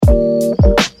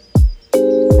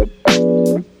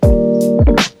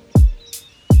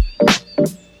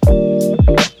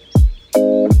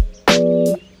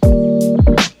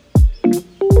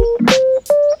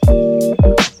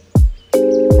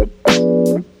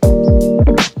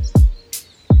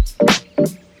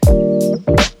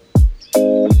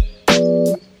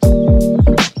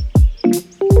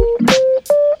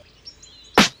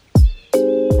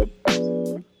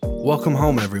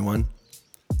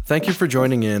Thank you for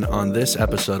joining in on this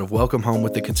episode of Welcome Home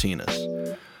with the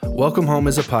Katinas. Welcome Home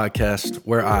is a podcast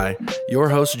where I, your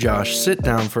host Josh, sit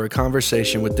down for a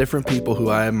conversation with different people who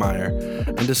I admire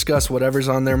and discuss whatever's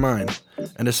on their mind,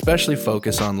 and especially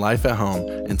focus on life at home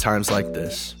in times like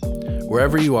this.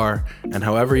 Wherever you are and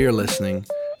however you're listening,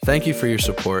 thank you for your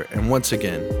support, and once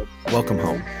again, welcome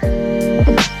home.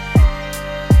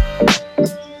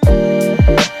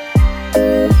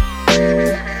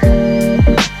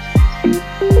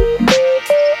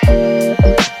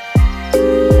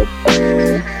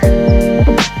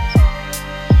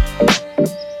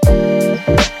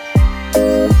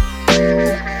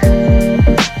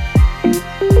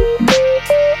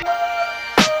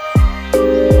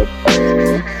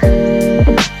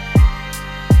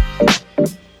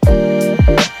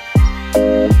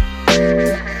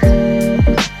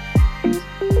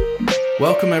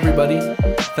 Welcome, everybody.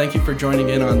 Thank you for joining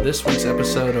in on this week's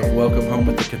episode of Welcome Home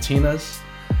with the Katinas.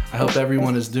 I hope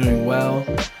everyone is doing well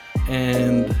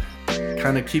and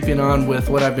kind of keeping on with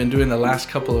what I've been doing the last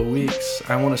couple of weeks.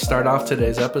 I want to start off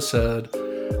today's episode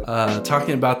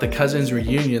talking about the Cousins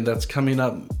reunion that's coming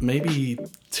up maybe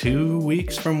 2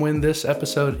 weeks from when this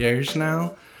episode airs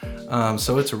now.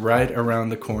 So it's right around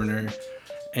the corner,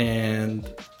 and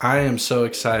I am so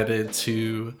excited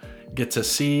to get to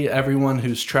see everyone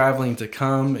who's traveling to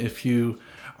come. If you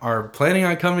are planning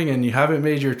on coming and you haven't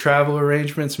made your travel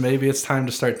arrangements, maybe it's time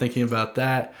to start thinking about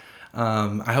that.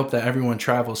 I hope that everyone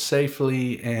travels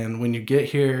safely, and when you get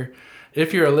here,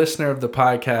 if you're a listener of the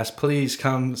podcast, please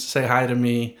come say hi to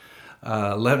me.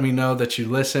 Let me know that you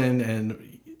listen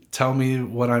and tell me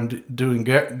what I'm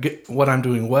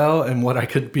doing well and what I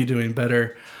could be doing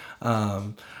better.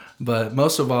 But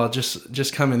most of all,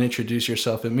 just come and introduce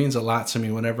yourself. It means a lot to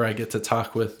me whenever I get to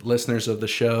talk with listeners of the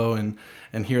show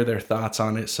and hear their thoughts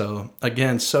on it. So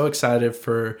again, so excited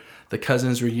for the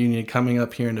Cousins reunion coming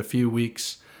up here in a few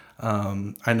weeks.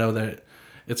 I know that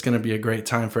it's going to be a great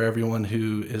time for everyone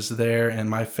who is there, and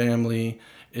my family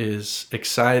is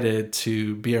excited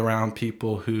to be around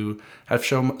people who have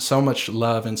shown so much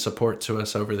love and support to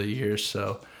us over the years.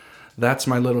 So that's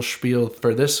my little spiel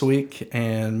for this week,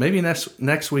 and maybe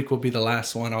next week will be the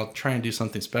last one. I'll try and do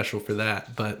something special for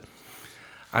that, but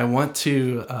I want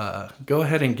to go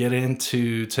ahead and get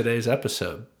into today's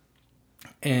episode.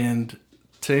 And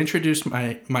to introduce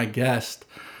my guest,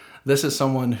 this is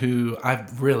someone who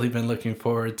I've really been looking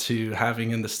forward to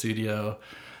having in the studio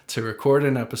to record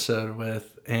an episode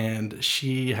with, and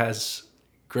she has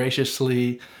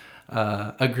graciously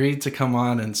agreed to come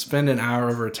on and spend an hour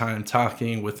of her time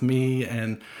talking with me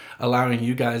and allowing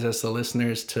you guys as the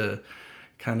listeners to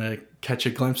kind of catch a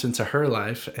glimpse into her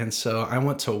life. And so I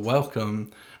want to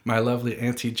welcome my lovely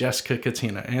Auntie Jessica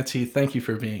Katina. Auntie, thank you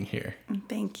for being here.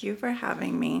 Thank you for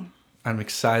having me. I'm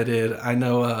excited. I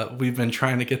know we've been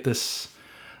trying to get this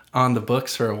on the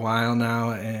books for a while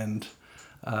now, and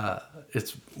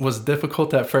it was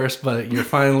difficult at first, but you're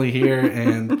finally here,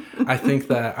 and I think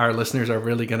that our listeners are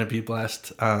really going to be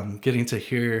blessed getting to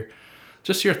hear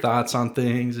just your thoughts on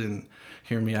things and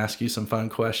hear me ask you some fun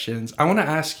questions. I want to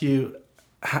ask you,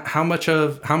 how many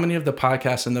of the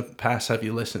podcasts in the past have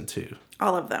you listened to?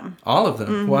 All of them. All of them?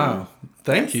 Mm-hmm. Wow.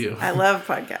 Thank you. I love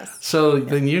podcasts. So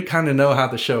then you kind of know how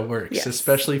the show works, yes.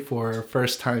 Especially for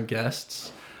first-time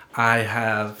guests. I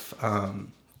have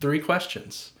 3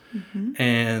 questions. Mm-hmm.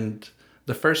 And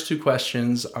the first 2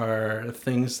 questions are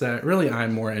things that really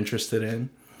I'm more interested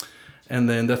in. And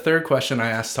then the third question I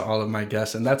ask to all of my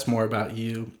guests, and that's more about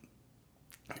you,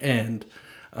 and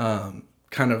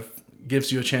kind of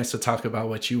gives you a chance to talk about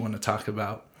what you want to talk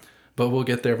about. But we'll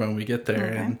get there when we get there.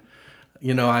 Okay. And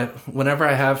you know, whenever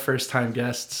I have first-time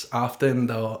guests, often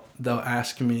they'll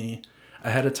ask me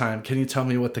ahead of time, can you tell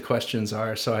me what the questions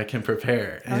are so I can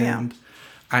prepare? And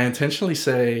I intentionally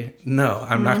say, no,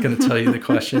 I'm not going to tell you the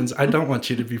questions. I don't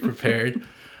want you to be prepared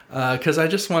because I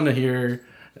just want to hear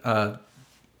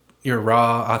your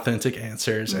raw, authentic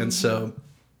answers. Mm-hmm. And so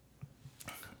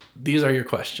these are your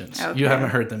questions. Okay. You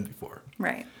haven't heard them before.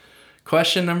 Right.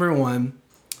 Question number 1.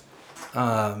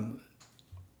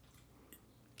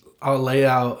 I'll lay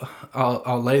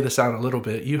this out a little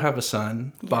bit. You have a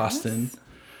son, yes. Boston,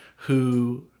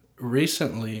 who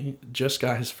recently just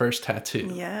got his first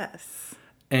tattoo. Yes.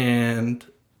 And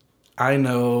I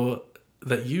know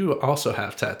that you also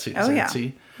have tattoos,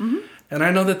 Auntie. Mm-hmm. And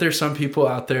I know that there's some people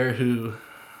out there who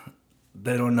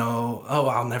they don't know, oh,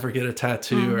 I'll never get a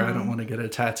tattoo, or I don't want to get a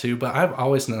tattoo. But I've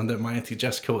always known that my Auntie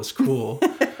Jessica was cool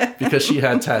because she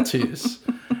had tattoos.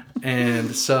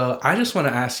 And so I just want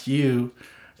to ask you,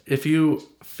 if you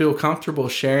feel comfortable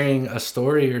sharing a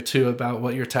story or two about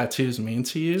what your tattoos mean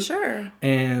to you. Sure.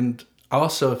 And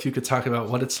also, if you could talk about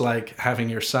what it's like having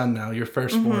your son now, your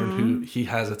firstborn, who he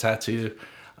has a tattoo.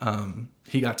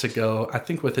 He got to go, I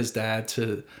think, with his dad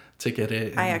to get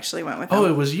it. I actually went with him. Oh,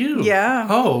 it was you? Yeah.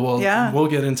 Oh, well, yeah. We'll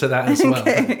get into that as well.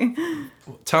 Okay.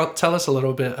 Tell us a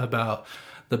little bit about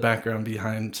the background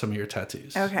behind some of your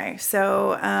tattoos. Okay,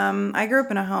 so I grew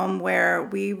up in a home where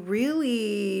we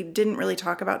didn't really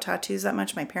talk about tattoos that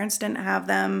much. My parents didn't have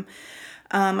them.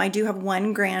 I do have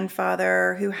one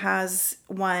grandfather who has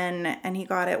one, and he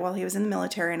got it while he was in the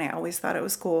military, and I always thought it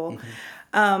was cool.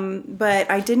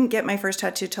 But I didn't get my first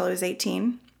tattoo till I was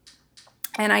 18.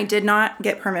 And I did not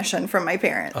get permission from my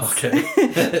parents. Okay.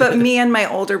 But me and my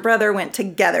older brother went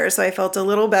together, so I felt a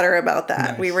little better about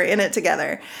that. Nice. We were in it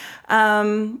together.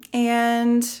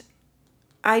 And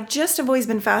I just have always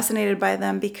been fascinated by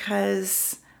them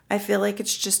because I feel like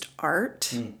it's just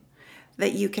art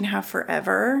that you can have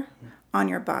forever on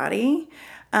your body.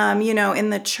 In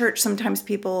the church, sometimes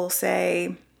people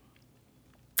say,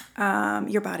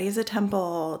 your body is a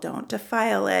temple, don't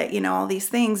defile it, all these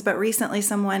things. But recently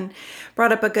someone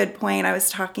brought up a good point. I was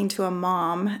talking to a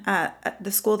mom at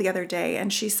the school the other day,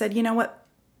 and she said, you know what?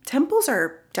 Temples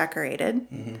are decorated.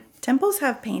 Mm-hmm. Temples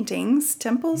have paintings.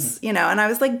 Temples, and I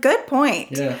was like, good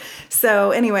point. Yeah.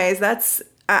 So anyways,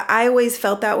 I always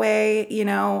felt that way,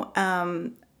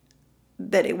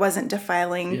 that it wasn't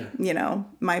defiling,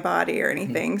 my body or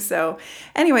anything. So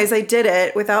anyways, I did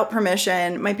it without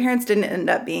permission. My parents didn't end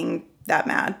up being that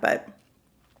mad, but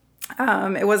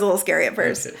it was a little scary at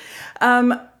first.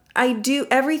 Okay.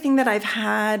 Everything that I've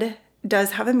had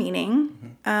does have a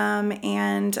meaning,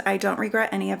 and I don't regret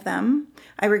any of them.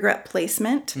 I regret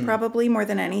placement probably more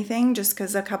than anything, just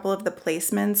because a couple of the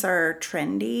placements are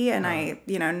trendy, and I,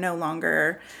 no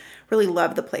longer really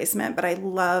love the placement, but I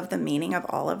love the meaning of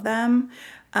all of them.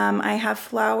 I have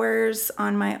flowers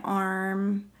on my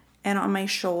arm and on my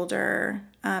shoulder,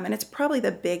 and it's probably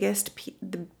the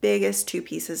biggest two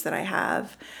pieces that I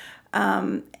have.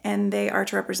 And they are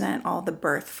to represent all the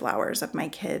birth flowers of my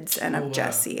kids and of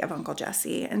Jesse, of Uncle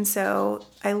Jesse. And so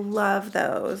I love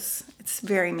those. It's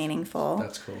very meaningful.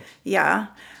 That's cool. Yeah.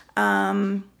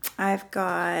 I've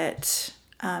got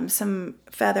some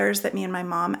feathers that me and my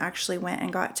mom actually went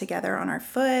and got together on our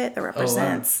foot that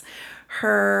represents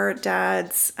her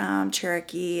dad's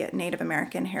Cherokee Native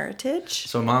American heritage.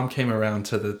 So mom came around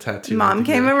to the tattoo. Mom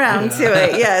came around to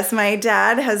it, yes. My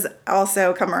dad has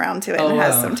also come around to it and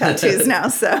has some tattoos now.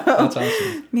 So that's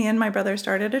awesome. Me and my brother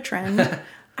started a trend.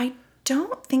 I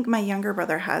don't think my younger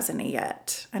brother has any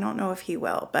yet. I don't know if he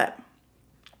will, but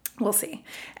we'll see.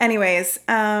 Anyways,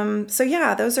 so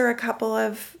yeah, those are a couple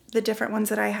of the different ones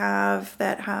that I have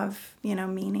that have,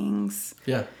 meanings.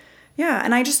 Yeah. Yeah,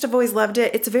 and I just have always loved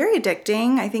it. It's very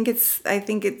addicting. I think it's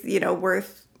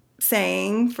worth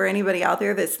saying for anybody out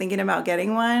there that's thinking about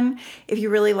getting one. If you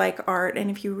really like art and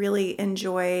if you really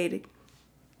enjoyed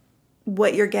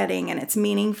what you're getting and it's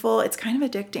meaningful, it's kind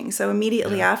of addicting. So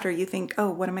immediately after you think,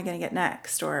 oh, what am I going to get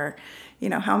next? Or,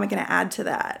 how am I going to add to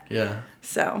that? Yeah.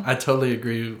 So I totally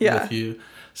agree with you.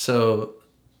 So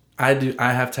I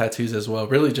have tattoos as well.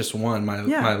 Really just one. My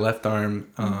left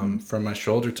arm, from my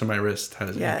shoulder to my wrist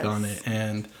has ink on it.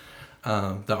 And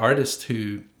the artist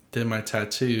who did my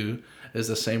tattoo is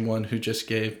the same one who just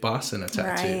gave Boston a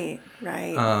tattoo.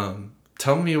 Right.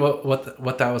 Tell me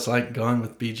what that was like going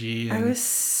with BG. I was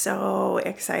so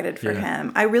excited for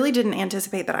him. I really didn't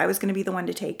anticipate that I was going to be the one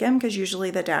to take him, because usually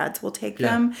the dads will take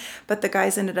them. But the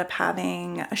guys ended up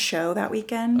having a show that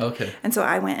weekend. Okay. And so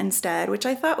I went instead, which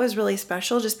I thought was really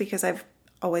special just because I've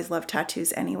always loved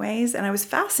tattoos anyways. And I was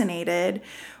fascinated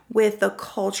with the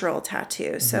cultural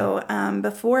tattoo. So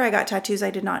before I got tattoos,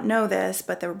 I did not know this,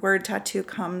 but the word tattoo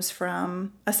comes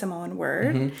from a Samoan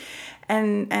word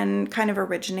and kind of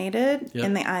originated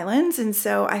in the islands. And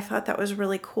so I thought that was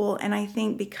really cool. And I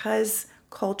think because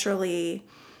culturally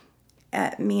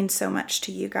it means so much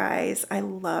to you guys, I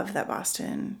love that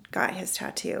Boston got his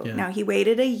tattoo. Yeah. Now, he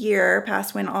waited a year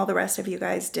past when all the rest of you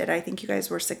guys did. I think you guys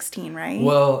were 16, right?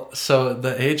 Well, so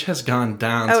the age has gone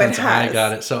down since I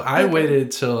got it. So I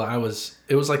waited till it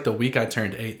was like the week I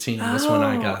turned 18. That's when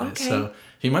I got it. So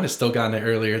he might have still gotten it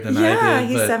earlier than I did. Yeah,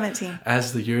 he's 17.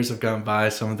 As the years have gone by,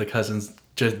 some of the cousins,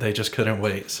 they just couldn't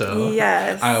wait. So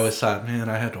I always thought, man,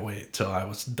 I had to wait till I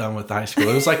was done with high school.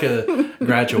 It was like a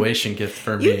graduation gift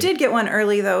for me. You did get one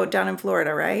early, though, down in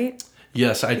Florida, right?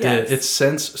 Yes, I did. It's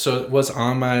so it was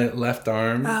on my left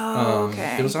arm.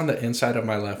 It was on the inside of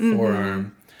my left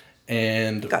forearm.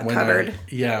 And got covered.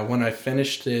 When I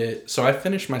finished it, so I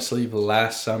finished my sleeve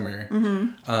last summer.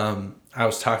 I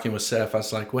was talking with Seth. I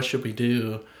was like, what should we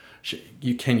do?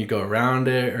 can you go around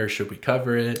it or should we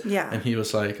cover it? Yeah. And he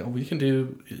was like, oh, we can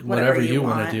do whatever you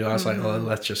want to do. I was like, well,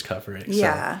 let's just cover it.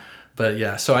 Yeah. So, but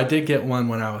yeah, so I did get one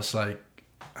when I was like,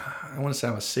 I want to say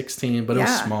I was 16, but it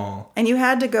was small. And you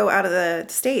had to go out of the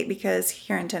state because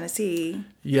here in Tennessee,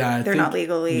 they're not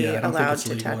legally allowed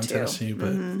to tattoo. In Tennessee,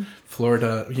 but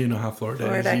Florida, you know how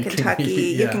Florida is. Kentucky,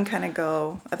 you can kind of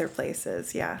go other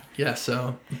places. Yeah. Yeah.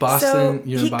 So Boston,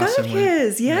 he got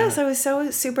his. Yes, I was so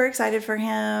super excited for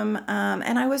him,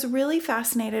 and I was really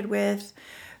fascinated with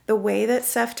the way that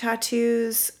Seth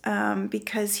tattoos,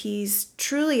 because he's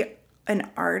truly an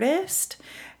artist.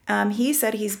 He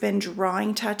said he's been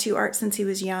drawing tattoo art since he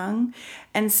was young.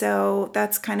 And so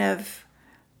that's kind of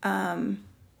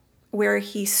where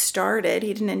he started.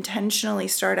 He didn't intentionally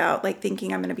start out like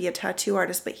thinking I'm going to be a tattoo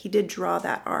artist, but he did draw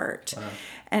that art. Wow.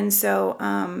 And so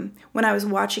when I was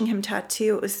watching him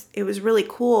tattoo, it was really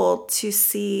cool to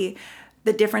see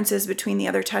the differences between the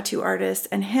other tattoo artists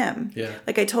and him. Yeah.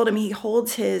 Like I told him, he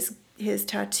holds his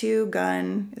tattoo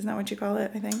gun, isn't that what you call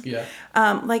it, I think? Yeah.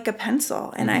 Like a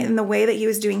pencil. And and the way that he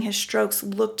was doing his strokes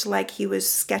looked like he was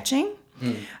sketching.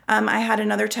 I had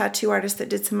another tattoo artist that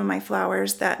did some of my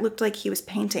flowers that looked like he was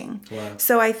painting. Wow.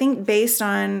 So I think based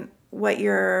on what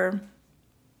your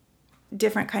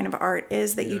different kind of art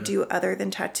is that you do other than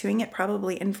tattooing, it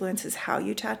probably influences how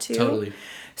you tattoo. Totally.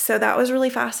 So that was really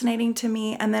fascinating to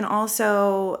me. And then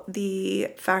also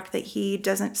the fact that he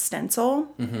doesn't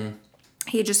stencil.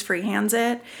 He just freehands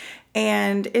it,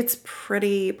 and it's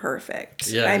pretty perfect.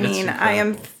 Yeah, I mean, I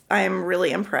am really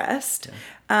impressed.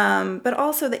 Yeah. But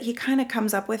also that he kind of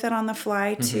comes up with it on the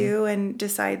fly too, and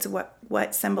decides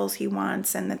what symbols he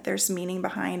wants, and that there's meaning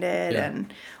behind it,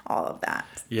 and all of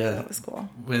that. Yeah, that was cool.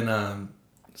 When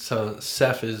so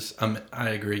Seth is, I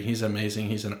agree. He's amazing.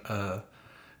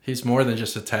 He's more than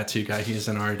just a tattoo guy. He's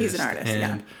an artist. He's an artist.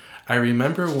 And I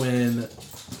remember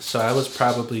so I was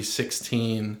probably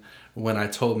 16. When I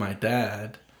told my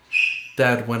dad,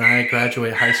 when I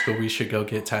graduate high school, we should go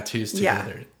get tattoos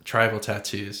together, tribal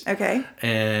tattoos. Okay.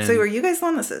 And so were you guys the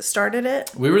one that started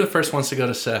it? We were the first ones to go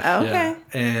to Seth. Oh, okay. Yeah.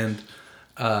 And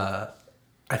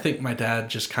I think my dad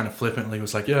just kind of flippantly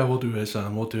was like, yeah, we'll do it,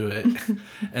 son. We'll do it.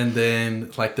 And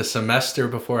then like the semester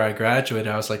before I graduated,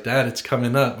 I was like, Dad, it's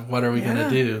coming up. What are we going to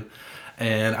do?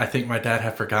 And I think my dad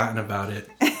had forgotten about it.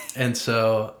 And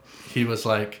so he was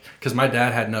like, because my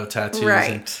dad had no tattoos,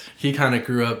 and he kind of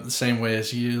grew up the same way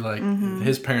as you. Like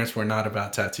his parents were not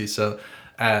about tattoos, so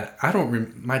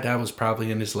my dad was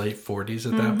probably in his late 40s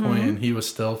at that point, and he was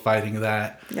still fighting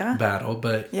that battle.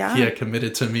 But he had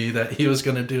committed to me that he was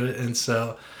going to do it, and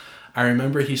so I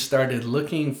remember he started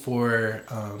looking for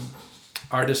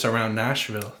artists around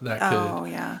Nashville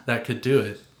that could do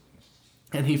it.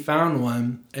 And he found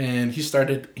one, and he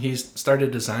started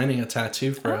designing a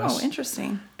tattoo for us. Oh,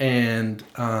 interesting. And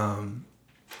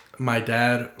my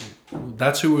dad,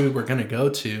 that's who we were going to go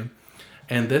to.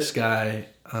 And this guy,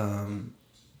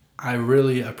 I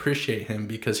really appreciate him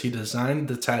because he designed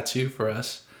the tattoo for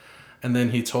us. And then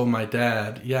he told my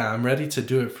dad, yeah, I'm ready to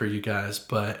do it for you guys,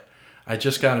 but I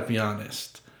just got to be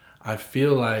honest. I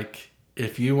feel like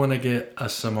if you want to get a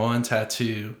Samoan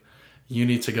tattoo, you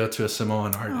need to go to a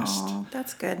Samoan artist. Oh,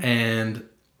 that's good. And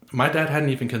my dad hadn't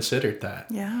even considered that.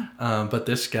 Yeah. But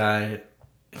this guy,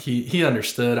 he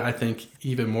understood, I think,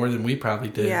 even more than we probably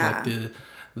did. Yeah. Like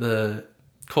the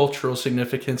cultural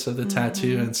significance of the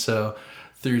tattoo. And so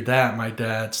through that, my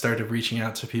dad started reaching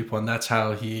out to people, and that's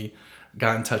how he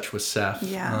got in touch with Seth.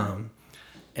 Yeah.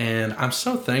 And I'm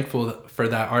so thankful for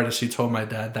that artist who told my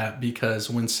dad that, because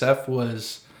when Seth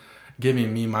was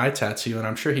giving me my tattoo, and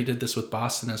I'm sure he did this with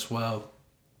Boston as well,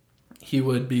 he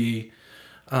would be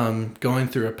going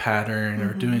through a pattern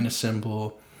or doing a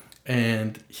symbol,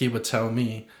 and he would tell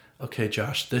me, okay,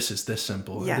 Josh, this is this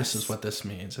symbol, and this is what this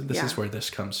means, and this is where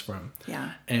this comes from.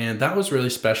 Yeah. And that was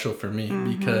really special for me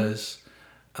because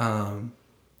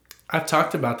I've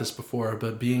talked about this before,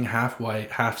 but being half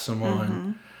white, half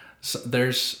Samoan, so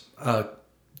there's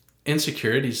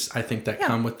insecurities, I think, that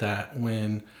come with that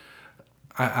when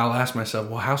I'll ask myself,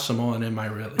 well, how Samoan am I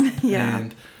really?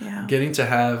 And getting to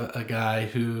have a guy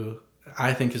who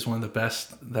I think is one of the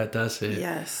best that does it,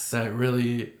 that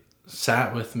really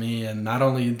sat with me. And not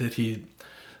only did he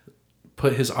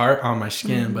put his art on my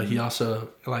skin, but he also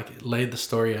laid the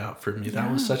story out for me. That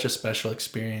was such a special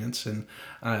experience. And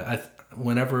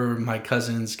whenever my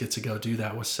cousins get to go do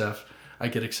that with Seth, I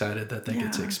get excited that they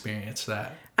get to experience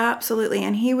that. Absolutely.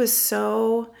 And he was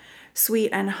so sweet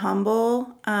and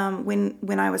humble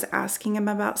when I was asking him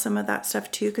about some of that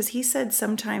stuff too, because he said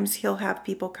sometimes he'll have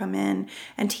people come in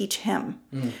and teach him.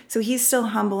 So he's still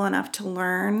humble enough to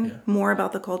learn more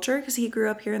about the culture because he grew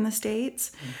up here in the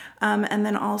States. And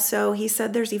then also he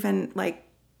said there's even like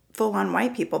full-on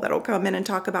white people that'll come in and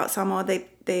talk about Samoa.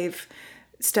 They've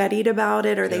studied about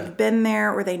it, or they've been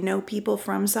there, or they know people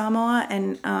from Samoa,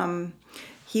 and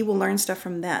he will learn stuff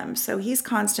from them. So he's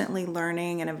constantly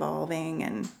learning and evolving,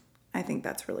 and I think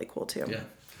that's really cool too. Yeah.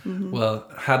 Well,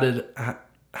 how did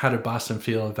Boston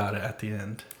feel about it at the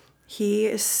end?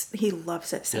 He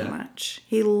loves it so much.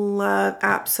 He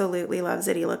absolutely loves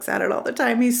it. He looks at it all the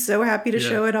time. He's so happy to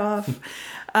show it off.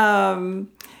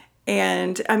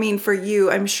 And I mean, for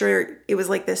you, I'm sure it was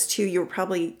like this too. You were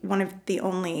probably one of the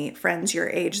only friends your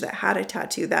age that had a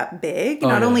tattoo that big.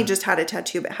 Not only just had a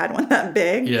tattoo, but had one that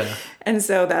big. Yeah. And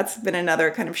so that's been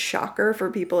another kind of shocker for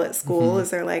people at school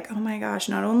is they're like, oh my gosh,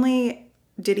 not only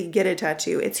did he get a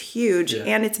tattoo, it's huge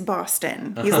and it's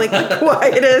Boston. He's like the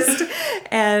quietest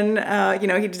and,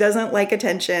 he doesn't like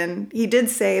attention. He did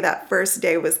say that first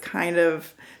day was kind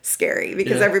of scary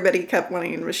because everybody kept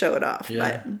wanting him to show it off,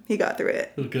 but he got through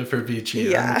it. Good for Beachy.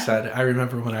 Yeah. I'm excited. I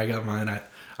remember when I got mine,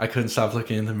 I couldn't stop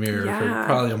looking in the mirror for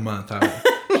probably a month. I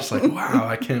was just like, wow,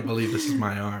 I can't believe this is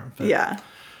my arm. But, yeah.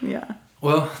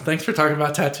 Well, thanks for talking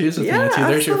about tattoos with me too.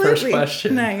 There's your first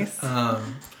question. Nice.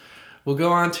 We'll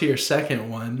go on to your second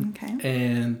one. Okay.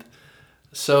 And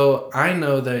so I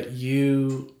know that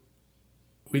you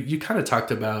kind of talked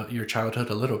about your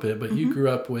childhood a little bit, but you grew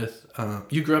up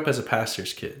as a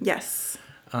pastor's kid. Yes.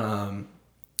 And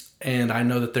I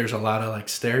know that there's a lot of like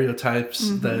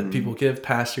stereotypes that people give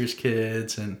pastors'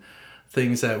 kids and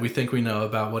things that we think we know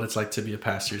about what it's like to be a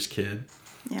pastor's kid.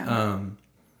 Yeah.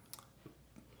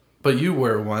 But you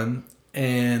were one,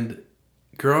 and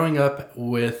growing up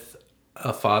with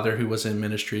a father who was in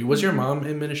ministry, was your mom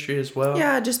in ministry as well?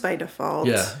 Yeah, just by default.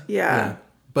 Yeah.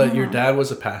 But your dad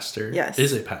was a pastor. Yes.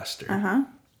 Is a pastor.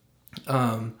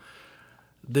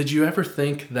 Did you ever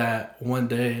think that one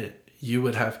day you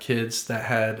would have kids that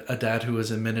had a dad who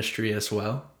was in ministry as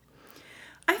well?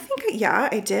 I think,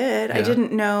 I did. Yeah. I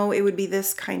didn't know it would be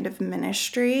this kind of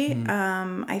ministry.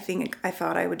 I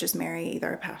thought I would just marry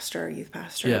either a pastor, a youth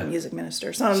pastor, a music minister,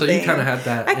 or something. So you kind of had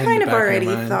that I kind of already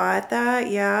thought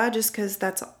that, just because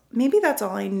that's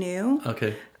all I knew.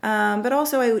 Okay. But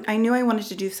also I knew I wanted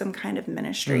to do some kind of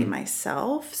ministry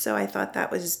myself. So I thought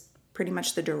that was pretty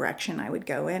much the direction I would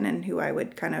go in and who I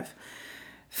would kind of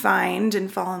find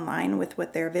and fall in line with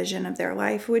what their vision of their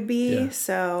life would be. Yeah.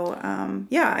 So,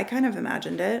 I kind of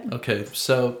imagined it. Okay.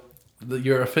 So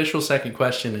your official second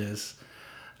question is,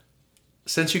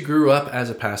 since you grew up as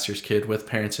a pastor's kid with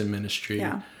parents in ministry,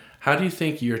 how do you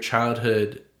think your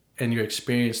childhood and your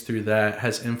experience through that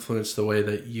has influenced the way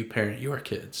that you parent your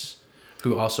kids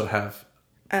who also have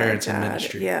parents in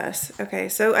ministry? Yes. Okay.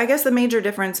 So I guess the major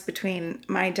difference between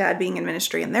my dad being in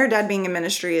ministry and their dad being in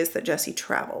ministry is that Jesse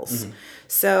travels.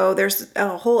 So there's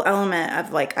a whole element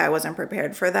of like, I wasn't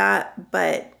prepared for that,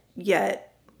 but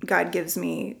yet God gives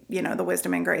me, the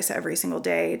wisdom and grace every single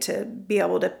day to be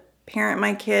able to parent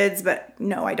my kids, but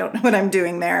no, I don't know what I'm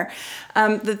doing there.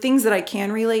 The things that I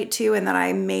can relate to and that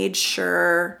I made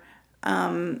sure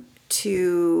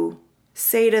to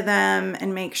say to them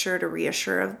and make sure to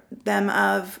reassure them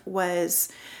of was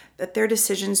that their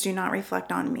decisions do not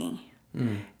reflect on me.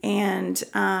 And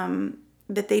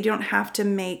that they don't have to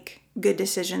make good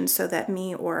decisions so that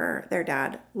me or their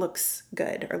dad looks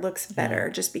good or looks better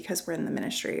just because we're in the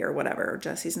ministry or whatever, or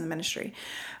Jesse's in the ministry.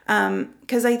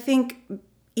 Because I think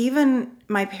even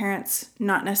my parents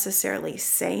not necessarily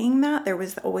saying that, there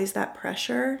was always that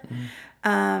pressure.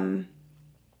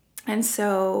 And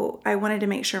so I wanted to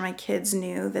make sure my kids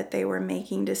knew that they were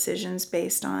making decisions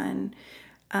based on,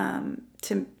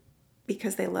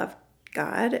 because they love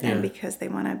God and because they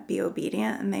want to be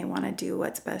obedient and they want to do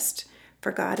what's best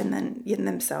for God and then in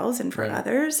themselves and for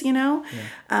others,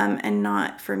 and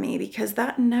not for me, because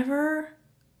that never,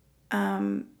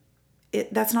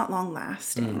 that's not long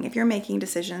lasting. If you're making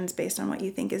decisions based on what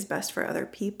you think is best for other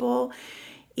people,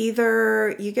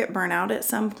 either you get burnt out at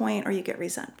some point or you get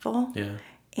resentful. Yeah.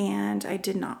 And I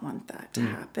did not want that to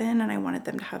happen. And I wanted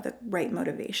them to have the right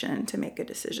motivation to make good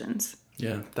decisions.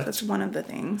 Yeah. That's one of the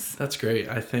things. That's great.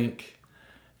 I think,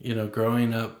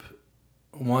 growing up,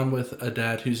 one with a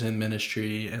dad who's in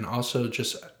ministry and also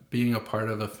just being a part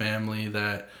of a family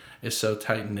that is so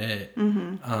tight-knit.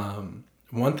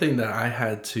 One thing that I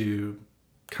had to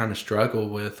kind of struggle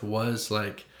with was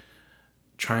like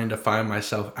trying to find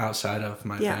myself outside of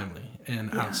my family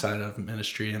and outside of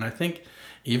ministry. And I think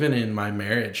even in my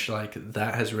marriage, like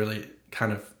that has really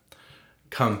kind of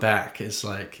come back. Is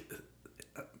like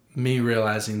me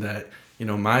realizing that,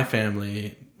 my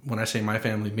family, when I say my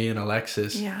family, me and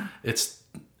Alexis,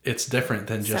 it's different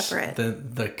than just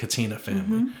the Katina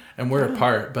family. And we're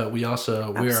apart, but we're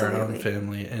our own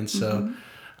family. And so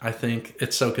I think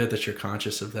it's so good that you're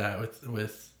conscious of that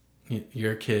with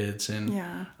your kids.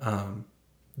 And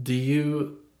do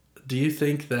you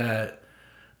think that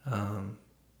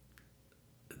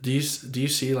do you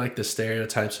see like the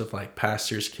stereotypes of like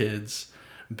pastors' kids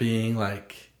being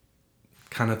like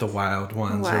kind of the wild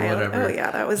ones or whatever? Oh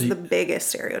yeah, that was the biggest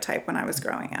stereotype when I was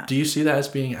growing up. Do you see that as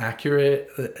being accurate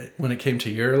when it came to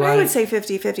your life? I would say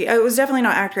 50-50. It was definitely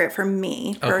not accurate for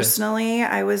me personally.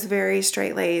 I was very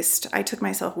straight-laced. I took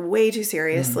myself way too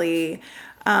seriously.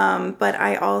 But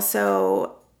I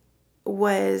also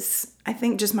I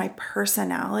think just my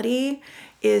personality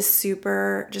is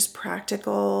super just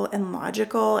practical and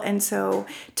logical. And so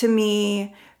to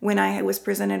me, when I was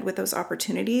presented with those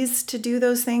opportunities to do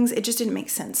those things, it just didn't make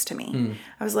sense to me.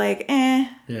 I was like,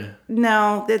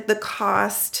 no, the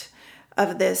cost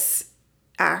of this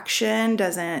action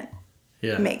doesn't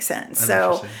make sense.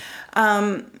 So,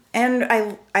 and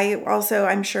I also,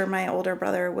 I'm sure my older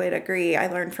brother would agree, I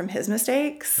learned from his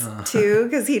mistakes too,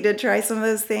 because he did try some of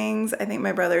those things. I think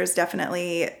my brother's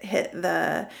definitely hit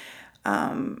the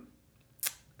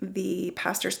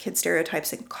pastor's kid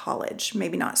stereotypes in college,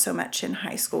 maybe not so much in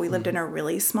high school. We lived in a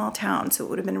really small town, so it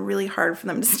would have been really hard for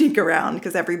them to sneak around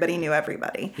because everybody knew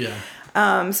everybody.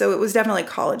 So it was definitely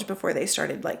college before they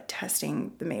started like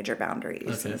testing the major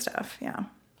boundaries and stuff.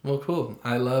 Well, cool.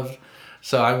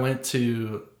 So I went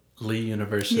to Lee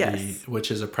University,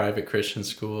 which is a private Christian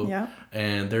school,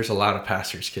 and there's a lot of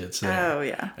pastors' kids there. Oh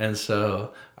yeah. And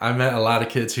so I met a lot of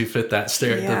kids who fit that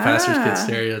the pastor's kid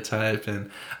stereotype, and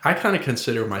I kind of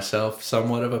consider myself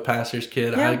somewhat of a pastor's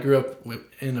kid. I grew up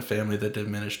in a family that did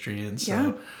ministry, and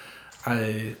so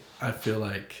I feel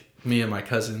like me and my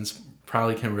cousins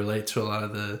probably can relate to a lot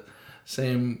of the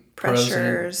same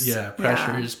pressures,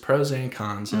 pros and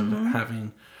cons of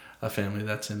having a family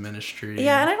that's in ministry.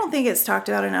 Yeah, and I don't think it's talked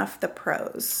about enough, the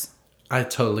pros. I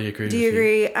totally agree with you. Do you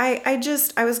agree?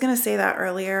 I was going to say that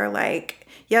earlier, like,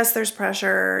 yes, there's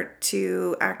pressure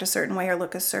to act a certain way or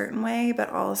look a certain way, but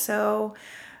also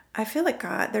I feel like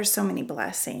there's so many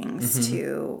blessings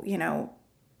to,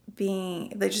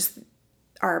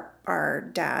 our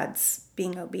dads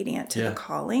being obedient to the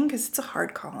calling, because it's a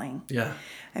hard calling. Yeah.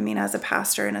 I mean, as a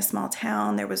pastor in a small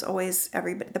town, there was always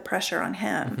the pressure on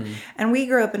him. And we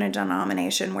grew up in a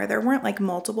denomination where there weren't like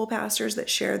multiple pastors that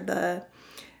shared the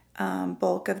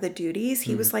bulk of the duties.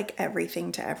 He was like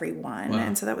everything to everyone. Wow.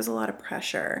 And so that was a lot of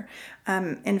pressure.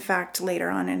 In fact, later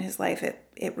on in his life,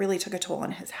 it really took a toll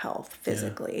on his health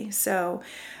physically. Yeah. So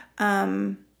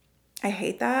I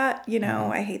hate that,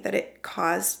 I hate that it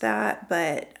caused that.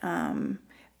 But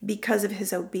because of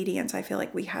his obedience, I feel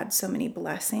like we had so many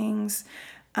blessings.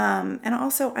 And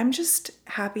also, I'm just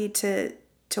happy to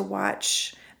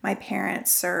watch my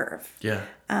parents serve. Yeah.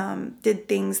 Did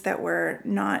things that were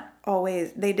not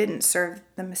always, they didn't serve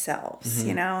themselves,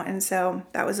 and so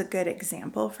that was a good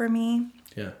example for me.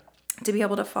 Yeah. To be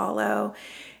able to follow,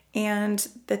 and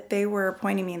that they were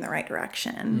pointing me in the right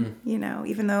direction,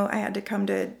 even though I had to come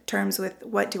to terms with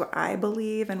what do I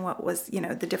believe and what was,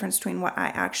 the difference between what I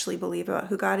actually believe about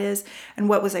who God is and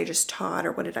what was I just taught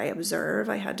or what did I observe.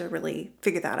 I had to really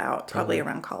figure that out probably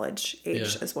around college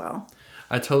age as well.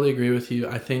 I totally agree with you.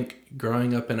 I think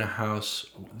growing up in a house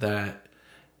that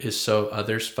is so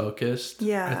others focused,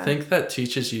 I think that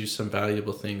teaches you some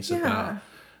valuable things about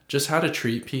just how to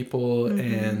treat people.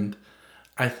 And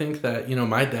I think that,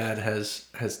 my dad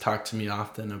has talked to me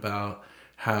often about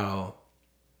how,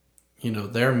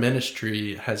 their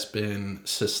ministry has been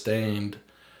sustained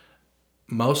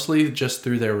mostly just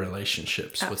through their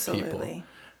relationships with people.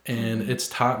 And it's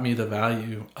taught me the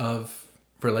value of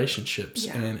relationships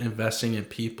and investing in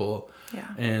people.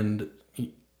 And,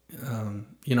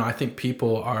 I think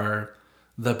people are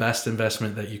the best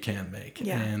investment that you can make.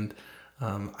 And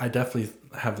I definitely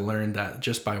have learned that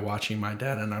just by watching my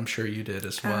dad, and I'm sure you did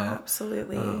as well.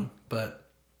 Absolutely.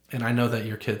 And I know that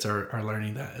your kids are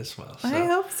learning that as well. So. I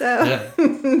hope so.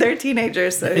 Yeah. They're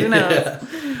teenagers, so who knows?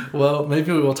 Yeah. Well,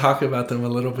 maybe we will talk about them a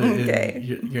little bit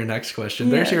in your next question.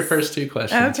 Yes. There's your first two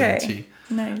questions. Okay.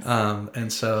 Nice.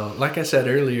 And so, like I said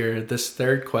earlier, this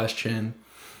third question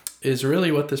is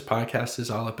really what this podcast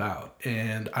is all about.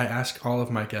 And I ask all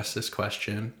of my guests this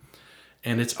question.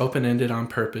 And it's open-ended on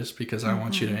purpose because I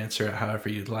want you to answer it however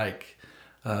you'd like.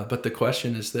 But the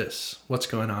question is this: what's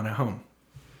going on at home?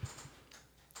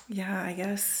 Yeah, I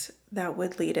guess that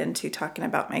would lead into talking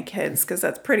about my kids, because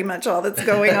that's pretty much all that's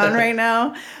going on right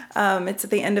now. It's at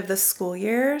the end of the school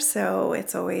year, so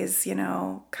it's always,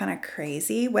 kind of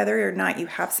crazy. Whether or not you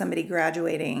have somebody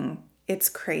graduating, it's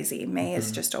crazy. May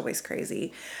is just always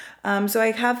crazy. So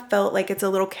I have felt like it's a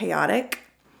little chaotic,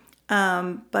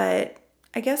 but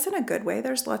I guess in a good way.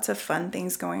 There's lots of fun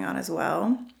things going on as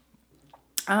well.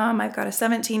 I've got a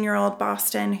 17-year-old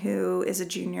Boston who is a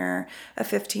junior, a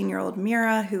 15-year-old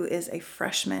Mira who is a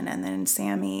freshman, and then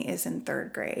Sammy is in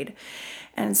 3rd grade.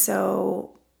 And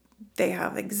so they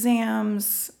have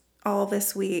exams all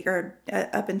this week, or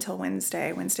up until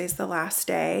Wednesday. Wednesday's the last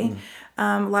day.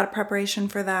 A lot of preparation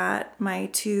for that. My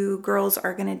 2 girls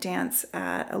are going to dance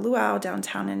at a luau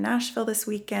downtown in Nashville this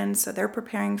weekend, so they're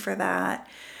preparing for that.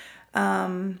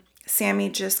 Sammy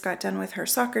just got done with her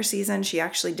soccer season. She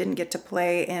actually didn't get to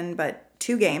play in but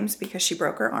 2 games because she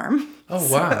broke her arm.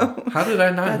 Oh, wow. So how did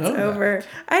I not know that? Over.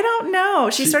 I don't know.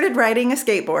 She started riding a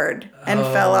skateboard and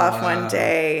fell off one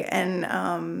day.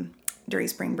 And during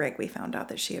spring break, we found out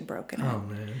that she had broken it. Oh,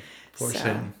 man. Poor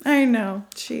Sam. I know.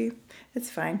 It's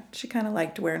fine. She kind of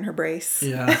liked wearing her brace.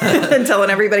 Yeah. And telling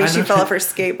everybody she fell off her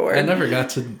skateboard. I never got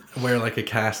to wear like a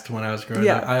cast when I was growing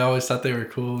up. I always thought they were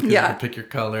cool because you could pick your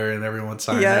color and everyone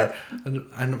signed there. And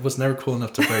I was never cool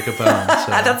enough to break a bone.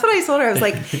 So. That's what I told her. I was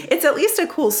like, it's at least a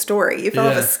cool story. You fell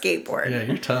off a skateboard. Yeah,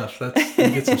 you're tough. You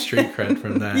get some street cred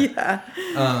from that. Yeah.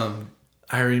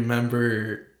 I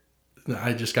remember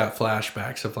I just got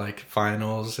flashbacks of like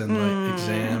finals and like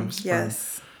exams.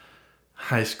 Yes.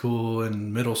 High school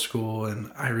and middle school,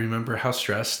 and I remember how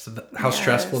stressful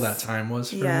that time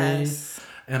was for me,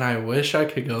 and I wish I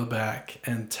could go back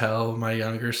and tell my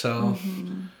younger self,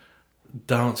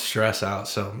 don't stress out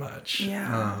so much,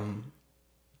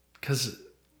 because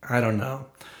I don't know,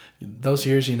 those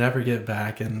years you never get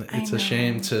back, and it's a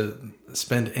shame to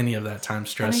spend any of that time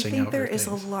stressing over things. There is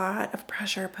a lot of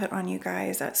pressure put on you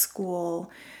guys at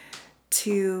school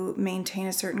to maintain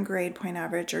a certain grade point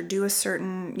average, or do a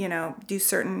certain, do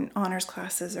certain honors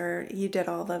classes, or you did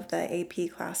all of the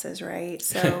AP classes, right?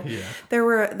 So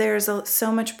there's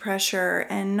so much pressure,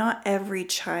 and not every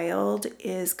child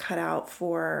is cut out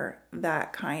for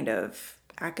that kind of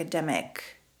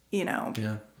academic, what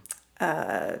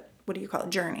do you call it,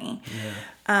 journey.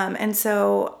 And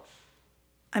so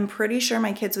I'm pretty sure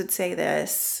my kids would say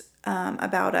this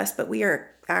about us, but we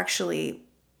are actually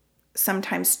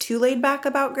sometimes too laid back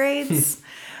about grades,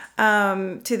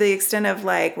 to the extent of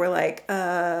like, we're like,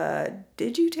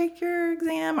 did you take your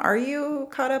exam? Are you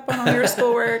caught up on all your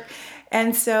schoolwork?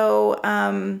 And so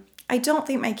I don't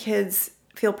think my kids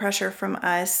feel pressure from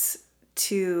us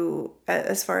to,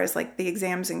 as far as like the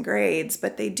exams and grades,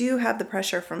 but they do have the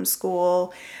pressure from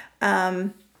school.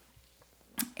 And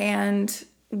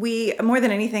we, more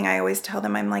than anything, I always tell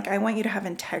them, I'm like, I want you to have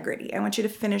integrity. I want you to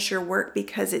finish your work,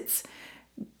 because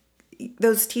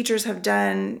those teachers have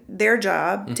done their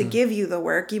job to give you the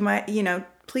work. You might,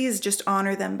 please just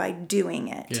honor them by doing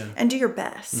it and do your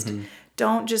best.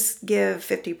 Don't just give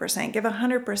 50%, give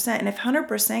 100%. And if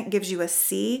 100% gives you a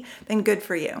C, then good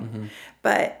for you.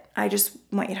 But I just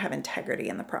want you to have integrity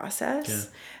in the process.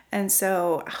 And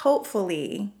so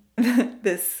hopefully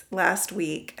this last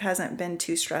week hasn't been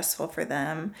too stressful for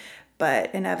them.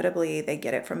 But inevitably, they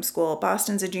get it from school.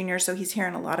 Boston's a junior, so he's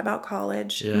hearing a lot about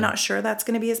college. I'm not sure that's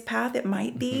going to be his path. It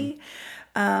might be.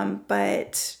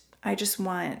 But I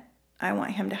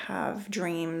want him to have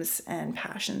dreams and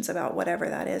passions about whatever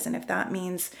that is. And if that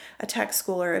means a tech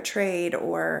school or a trade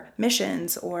or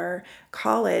missions or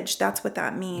college, that's what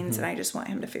that means. And I just want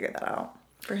him to figure that out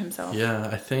for himself. Yeah,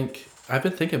 I think I've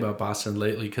been thinking about Boston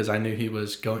lately, because I knew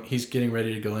he's getting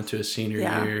ready to go into his senior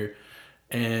year.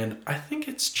 And I think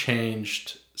it's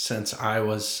changed since I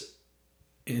was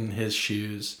in his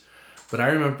shoes. But I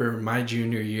remember my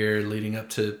junior year leading up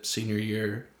to senior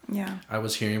year, I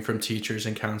was hearing from teachers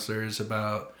and counselors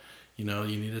about, you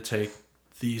need to take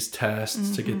these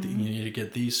tests to get you need to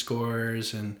get these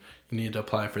scores, and you need to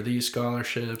apply for these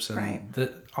scholarships,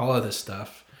 and all of this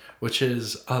stuff, which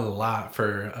is a lot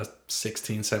for a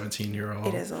 16, 17-year-old.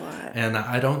 It is a lot. And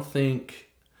I don't think...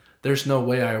 there's no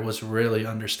way I was really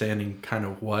understanding kind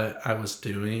of what I was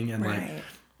doing, and like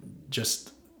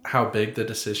just how big the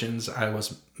decisions I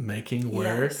was making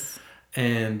were.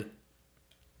 And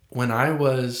when I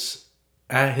was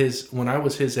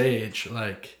his age,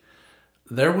 like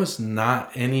there was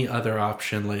not any other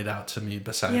option laid out to me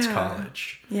besides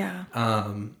college.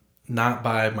 Not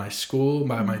by my school,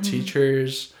 by my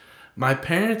teachers. My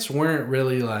parents weren't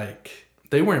really like,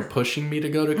 they weren't pushing me to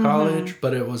go to college,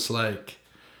 but it was like,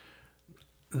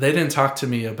 they didn't talk to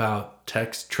me about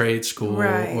trade school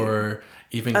or,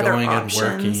 even other going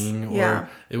options. and working, or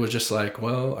it was just like,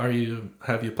 well, have you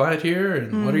applied here,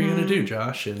 and what are you going to do,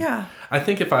 Josh? And I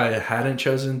think if I hadn't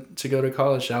chosen to go to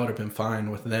college, that would have been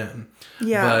fine with them.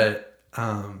 But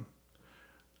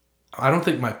I don't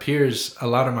think a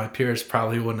lot of my peers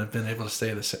probably wouldn't have been able to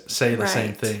say the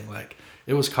same thing. Like,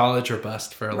 it was college or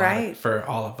bust for for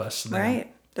all of us then.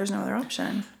 Right. There's no other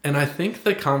option. And I think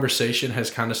the conversation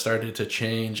has kind of started to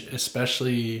change,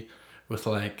 especially with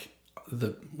like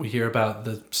we hear about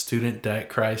the student debt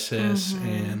crisis.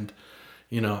 And,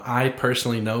 you know, I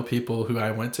personally know people who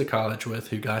I went to college with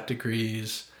who got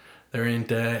degrees, they're in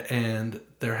debt, and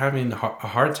they're having a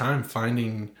hard time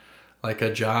finding like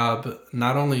a job,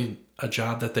 not only a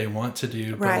job that they want to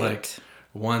do, but like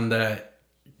one that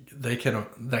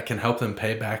can help them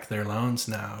pay back their loans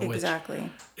now, which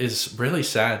is really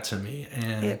sad to me.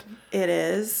 And it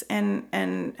is,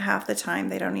 and half the time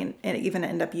they don't even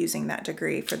end up using that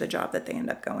degree for the job that they end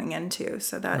up going into.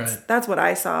 So that's what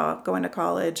I saw going to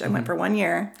college. I went for 1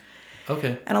 year.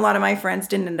 Okay. And a lot of my friends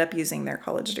didn't end up using their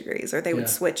college degrees, or they would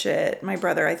switch it. My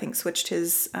brother, I think, switched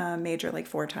his major like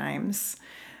 4 times.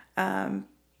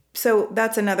 So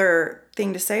that's another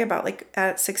thing to say about, like,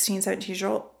 at 16,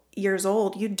 17 years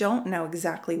old, you don't know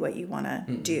exactly what you want to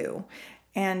do.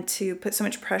 And to put so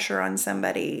much pressure on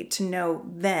somebody to know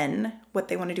then what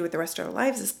they want to do with the rest of their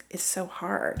lives is so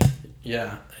hard.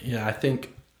 Yeah. I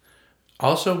think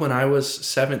also when I was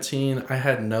 17, I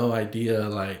had no idea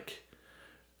what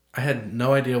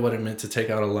it meant to take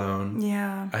out a loan.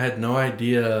 Yeah. I had no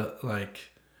idea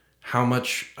like how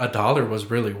much $1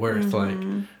 was really worth. Like,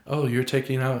 oh, you're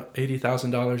taking out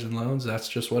 $80,000 in loans. That's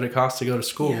just what it costs to go to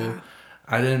school. Yeah.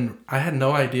 I had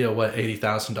no idea what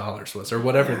 $80,000 was, or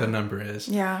whatever the number is.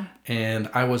 Yeah. And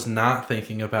I was not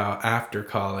thinking about after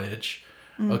college,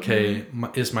 okay,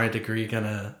 is my degree going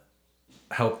to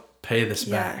help pay this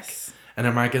back? And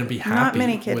am I going to be happy Not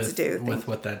many kids with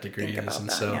what that degree is?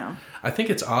 And so I think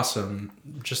it's awesome,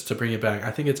 just to bring it back,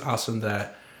 I think it's awesome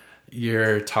that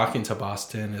you're talking to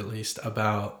Boston at least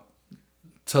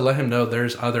to let him know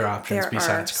there's other options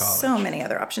besides college. So many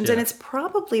other options. And it's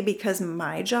probably because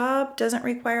my job doesn't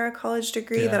require a college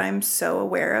degree that I'm so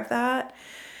aware of that.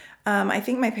 I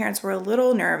think my parents were a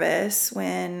little nervous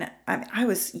when I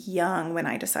was young when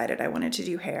I decided I wanted to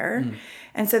do hair.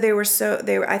 And so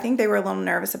I think they were a little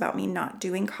nervous about me not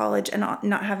doing college and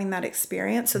not having that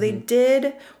experience. So they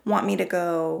did want me to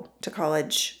go to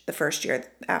college the first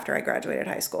year after I graduated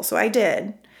high school. So I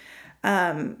did.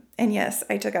 And yes,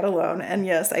 I took out a loan, and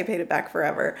yes, I paid it back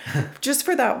forever just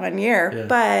for that 1 year. Yeah.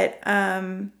 But,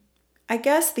 I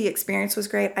guess the experience was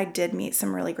great. I did meet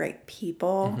some really great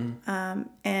people.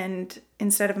 And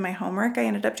instead of my homework, I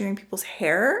ended up doing people's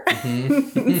hair.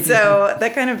 So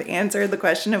that kind of answered the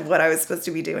question of what I was supposed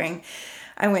to be doing.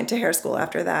 I went to hair school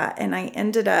after that, and I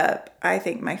ended up, I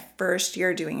think my first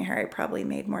year doing hair, I probably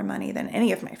made more money than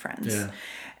any of my friends. Yeah.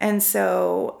 And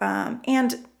so,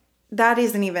 and that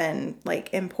isn't even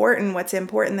like important. What's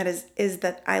important is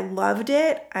that I loved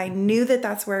it. I knew that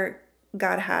that's where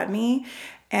God had me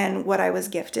and what I was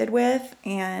gifted with.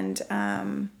 And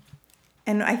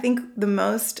I think the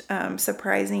most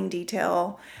surprising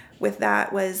detail with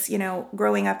that was, you know,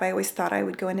 growing up, I always thought I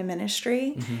would go into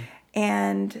ministry,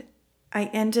 and I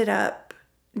ended up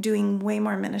doing way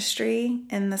more ministry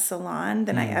in the salon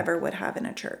than I ever would have in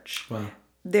a church. Wow.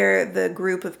 The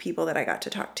group of people that I got to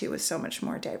talk to was so much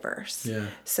more diverse. Yeah.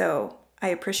 So I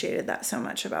appreciated that so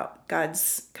much about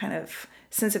God's kind of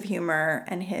sense of humor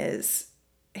and his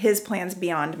plans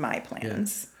beyond my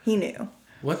plans. Yeah. He knew.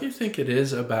 What do you think it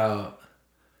is about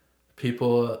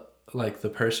people, like the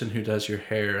person who does your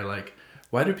hair? Like,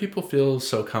 why do people feel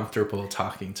so comfortable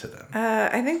talking to them?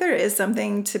 I think there is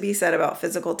something to be said about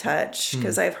physical touch,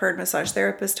 because I've heard massage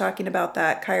therapists talking about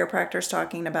that, chiropractors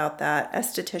talking about that,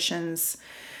 estheticians.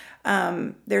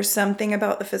 There's something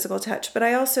about the physical touch, but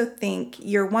I also think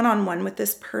you're one-on-one with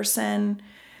this person,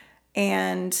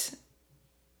 and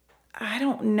I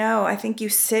don't know. I think you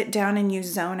sit down and you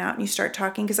zone out and you start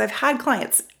talking, because I've had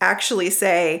clients actually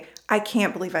say, I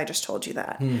can't believe I just told you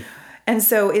that. And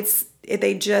so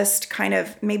they just kind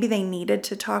of, maybe they needed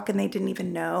to talk and they didn't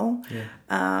even know. Yeah.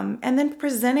 And then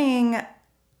presenting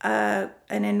an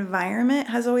environment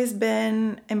has always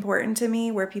been important to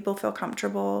me, where people feel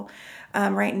comfortable.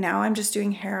 Right now I'm just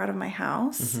doing hair out of my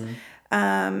house.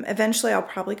 Eventually I'll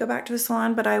probably go back to a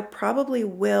salon, but I probably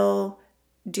will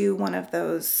do one of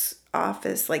those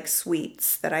office like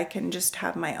suites that I can just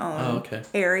have my own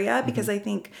area, because I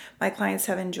think my clients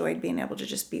have enjoyed being able to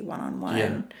just be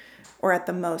one-on-one, or at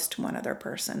the most one other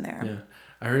person there. Yeah.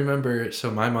 I remember, so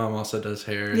my mom also does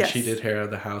hair, and she did hair out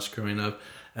of the house growing up.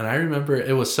 And I remember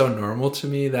it was so normal to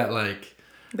me that, like,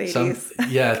 Ladies.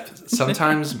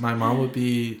 Sometimes my mom would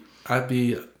be, I'd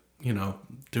be,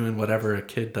 doing whatever a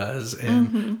kid does,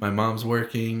 and my mom's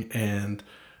working, and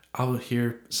I would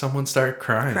hear someone start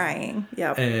crying.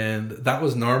 Yep. And that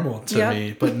was normal to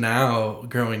me. But now,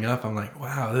 growing up, I'm like,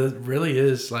 wow, it really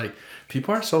is like,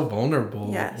 people are so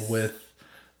vulnerable with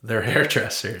their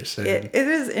hairdressers. And it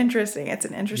is interesting. It's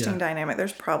an interesting dynamic.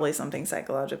 There's probably something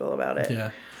psychological about it.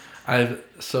 Yeah.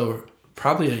 So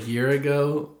probably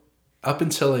up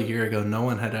until a year ago, no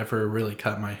one had ever really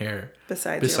cut my hair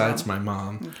besides my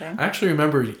mom. Okay. I actually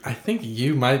remember, I think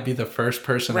you might be the first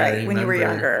person I remember. When you were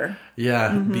younger.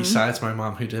 Yeah, besides my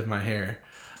mom who did my hair.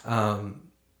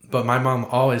 But my mom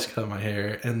always cut my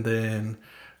hair. And then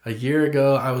a year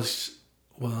ago, I was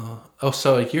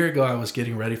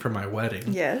getting ready for my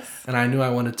wedding. Yes. And I knew I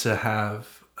wanted to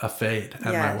have a fade at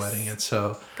my wedding. And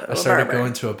so I started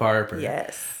going to a barber.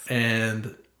 Yes.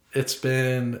 And it's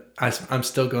been, I'm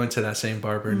still going to that same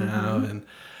barber now, and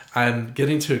I'm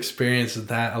getting to experience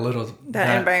that a little.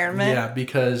 That environment? Yeah,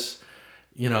 because,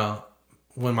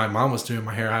 when my mom was doing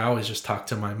my hair, I always just talked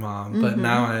to my mom. But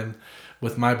now I'm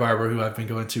with my barber, who I've been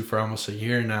going to for almost a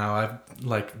year now.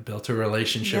 I've built a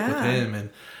relationship with him, and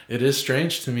it is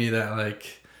strange to me that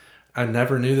I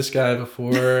never knew this guy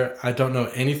before. I don't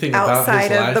know anything about his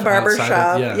life. Outside of the barber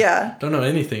shop. Don't know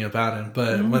anything about him.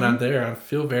 But when I'm there, I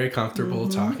feel very comfortable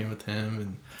talking with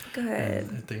him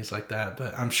and things like that.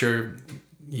 But I'm sure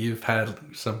you've had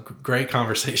some great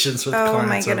conversations with clients. Oh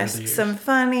my goodness. Over the years. Some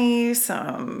funny,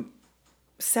 some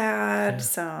sad,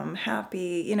 some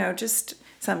happy, just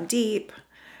some deep.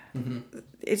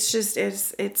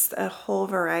 It's a whole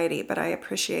variety, but I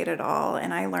appreciate it all,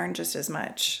 and I learn just as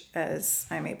much as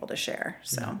I'm able to share.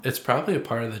 So it's probably a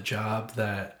part of the job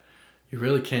that you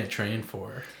really can't train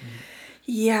for.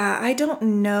 Yeah, I don't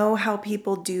know how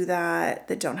people do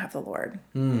that don't have the Lord.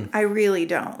 I really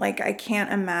don't. I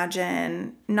can't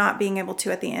imagine not being able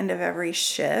to, at the end of every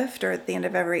shift or at the end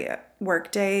of every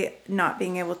workday, not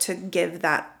being able to give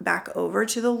that back over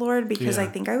to the Lord, because I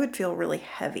think I would feel really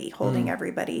heavy holding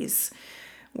everybody's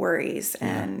worries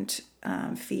and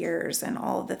fears and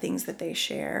all of the things that they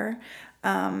share.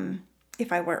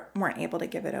 If I weren't able to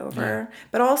give it over. Yeah.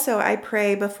 But also I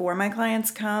pray before my clients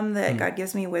come that God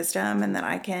gives me wisdom and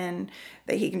that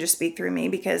he can just speak through me,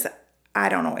 because I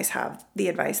don't always have the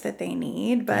advice that they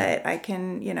need, but I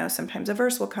can, sometimes a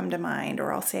verse will come to mind,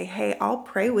 or I'll say, hey, I'll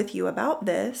pray with you about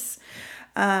this.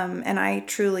 And I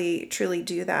truly, truly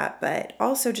do that, but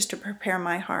also just to prepare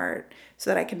my heart so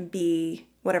that I can be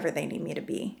whatever they need me to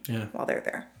be while they're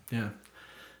there. Yeah.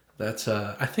 That's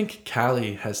I think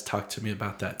Callie has talked to me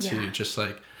about that too. Yeah. Just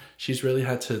she's really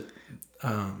had to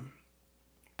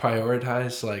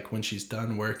prioritize when she's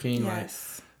done working,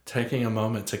 taking a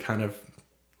moment to kind of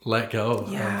let go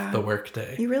of the work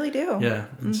day. You really do. Yeah.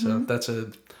 And so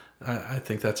I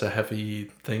think that's a heavy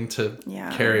thing to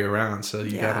carry around. So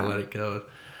you got to let it go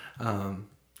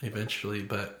eventually.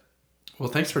 But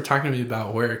thanks for talking to me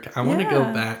about work. I want to go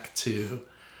back to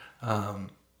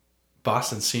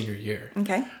Boston's senior year.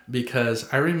 Okay. Because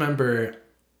I remember,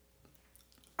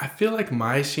 I feel like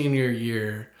my senior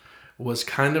year was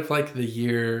kind of like the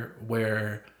year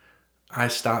where I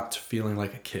stopped feeling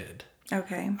like a kid.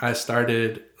 Okay. I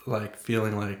started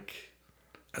feeling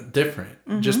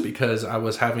different just because I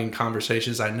was having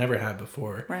conversations I never had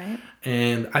before. Right.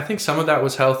 And I think some of that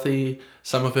was healthy.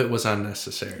 Some of it was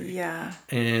unnecessary. Yeah.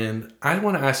 And I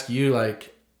want to ask you,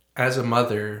 as a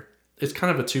mother, it's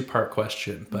kind of a two-part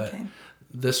question, but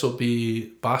this will be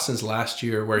Boston's last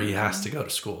year where he has to go to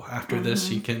school. After this,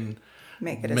 he can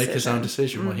make his own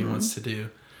decision what he wants to do.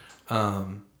 I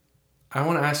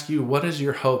want to ask you, what is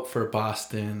your hope for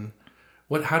Boston?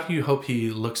 How do you hope he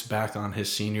looks back on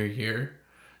his senior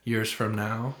years from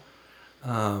now?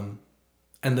 And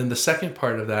then the second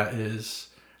part of that is,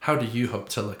 how do you hope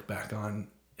to look back on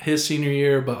his senior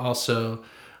year, but also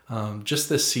just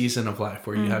this season of life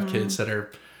where you have kids that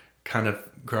are kind of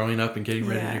growing up and getting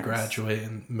ready to graduate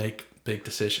and make big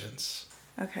decisions.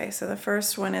 Okay, so the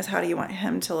first one is, how do you want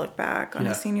him to look back on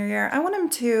his senior year? I want him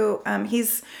to,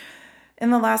 he's in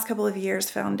the last couple of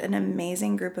years found an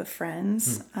amazing group of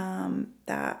friends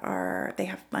they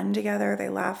have fun together, they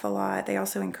laugh a lot, they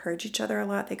also encourage each other a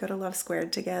lot, they go to Love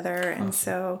Squared together, and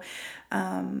so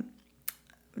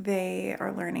they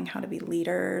are learning how to be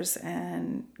leaders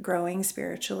and growing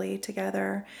spiritually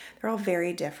together. They're all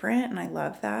very different, and I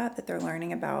love that they're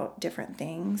learning about different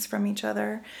things from each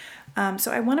other.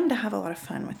 So I want him to have a lot of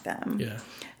fun with them.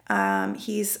 Yeah.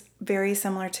 He's very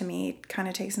similar to me, kind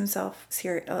of takes himself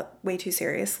way too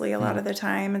seriously a lot of the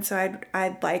time, and so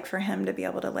I'd like for him to be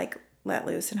able to let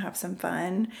loose and have some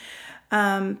fun,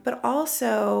 but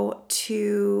also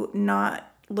to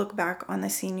not look back on the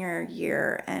senior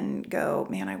year and go,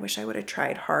 man, I wish I would have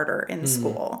tried harder in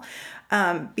school.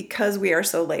 Because we are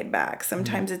so laid back.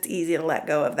 Sometimes it's easy to let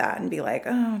go of that and be like,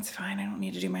 oh, it's fine. I don't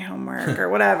need to do my homework or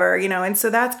whatever, And so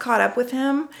that's caught up with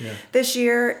him this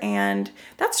year. And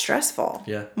that's stressful.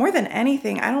 Yeah. More than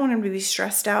anything, I don't want him to be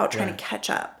stressed out trying to catch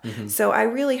up. So I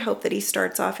really hope that he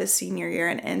starts off his senior year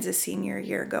and ends his senior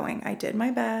year going, I did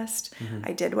my best.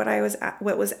 I did what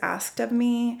was asked of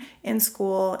me in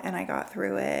school, and I got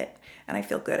through it, and I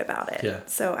feel good about it. Yeah.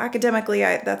 So academically,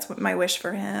 that's what my wish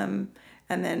for him.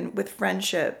 And then with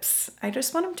friendships, I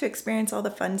just want him to experience all the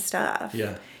fun stuff.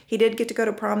 Yeah. He did get to go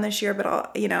to prom this year, but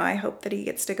I hope that he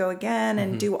gets to go again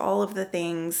and do all of the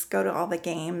things, go to all the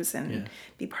games and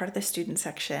be part of the student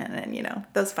section and,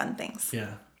 those fun things.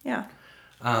 Yeah. Yeah.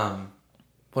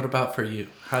 What about for you?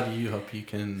 How do you hope you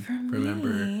can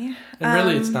remember? Me, And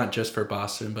really, it's not just for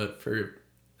Boston, but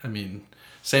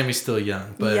Sammy's still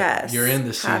young, but you're in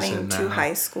the season having now. 2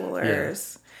 high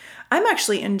schoolers. I'm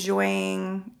actually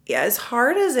enjoying, as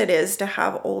hard as it is to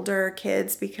have older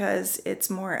kids because it's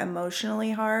more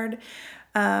emotionally hard,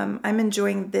 I'm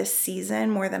enjoying this season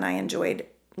more than I enjoyed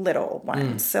little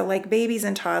ones. So like babies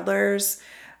and toddlers,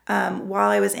 while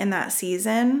I was in that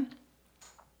season,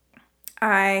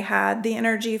 I had the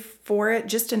energy for it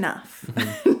just enough.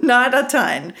 Not a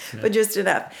ton, but just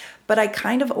enough. But I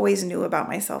kind of always knew about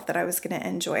myself that I was going to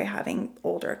enjoy having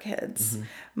older kids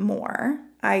more.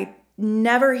 I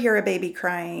never hear a baby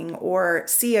crying or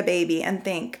see a baby and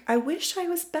think, I wish I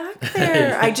was back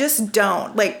there. I just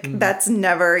don't. That's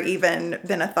never even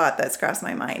been a thought that's crossed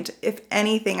my mind. If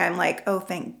anything, I'm like, oh,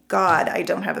 thank God I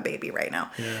don't have a baby right now.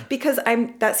 Because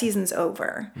that season's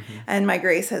over and my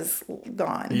grace has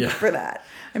gone for that.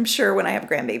 I'm sure when I have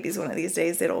grandbabies one of these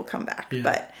days, it'll come back.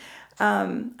 But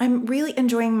I'm really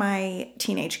enjoying my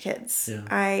teenage kids.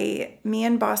 Me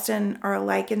and Boston are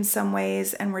alike in some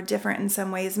ways, and we're different in some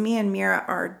ways. Me and Mira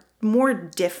are more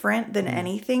different than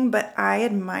anything, but I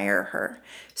admire her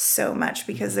so much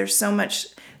because there's so much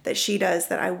that she does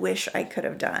that I wish I could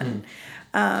have done.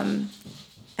 And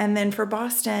then for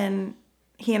Boston,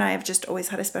 he and I have just always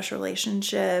had a special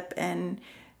relationship, and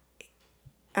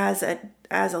as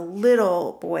a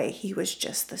little boy, he was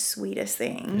just the sweetest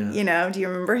thing. Do you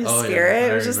remember his spirit?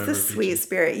 It was just the sweet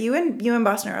spirit. You and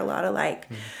Boston are a lot alike.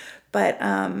 But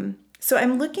so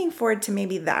I'm looking forward to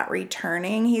maybe that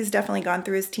returning. He's definitely gone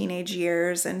through his teenage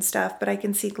years and stuff, but I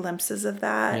can see glimpses of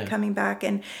that coming back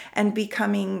and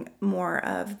becoming more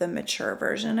of the mature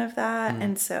version of that.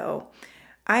 And so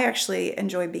I actually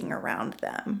enjoy being around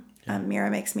them. Mira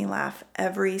makes me laugh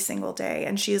every single day.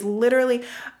 And she's literally,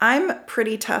 I'm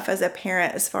pretty tough as a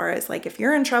parent as far as if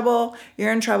you're in trouble,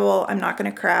 you're in trouble. I'm not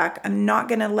going to crack. I'm not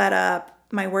going to let up.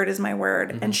 My word is my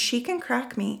word. And she can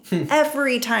crack me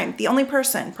every time. The only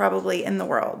person probably in the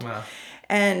world. Wow.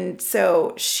 And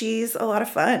so she's a lot of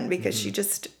fun because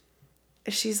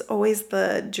she's always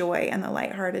the joy and the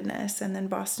lightheartedness. And then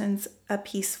Boston's a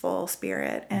peaceful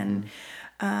spirit. And,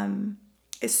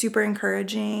 is super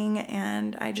encouraging,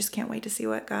 and I just can't wait to see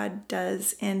what God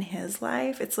does in his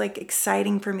life. It's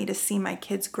exciting for me to see my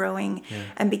kids growing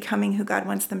and becoming who God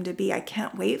wants them to be. I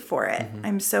can't wait for it.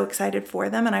 I'm so excited for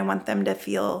them, and I want them to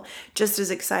feel just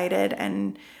as excited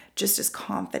and just as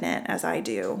confident as I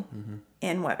do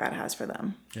in what God has for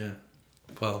them. Yeah.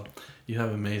 Well, you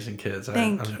have amazing kids.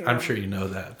 Thank you. I'm sure you know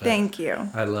that. But Thank you.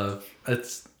 I love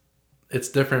it's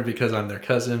different because I'm their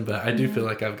cousin, but I do feel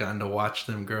like I've gotten to watch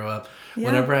them grow up. Yeah.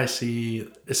 Whenever I see,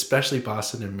 especially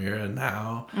Boston and Mira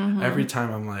now, every time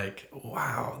I'm like,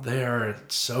 wow, they are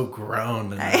so grown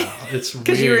now. It's weird.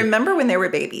 Because you remember when they were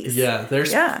babies. Yeah.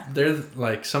 They're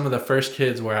like some of the first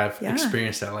kids where I've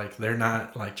experienced that. They're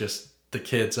not just the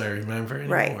kids I remember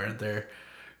anymore. Right. They're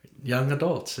young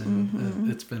adults,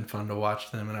 and it's been fun to watch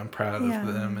them, and I'm proud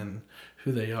of them and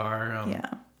who they are.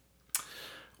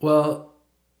 Well,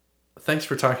 thanks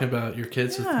for talking about your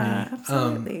kids with me.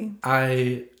 Absolutely.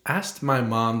 I asked my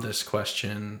mom this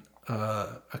question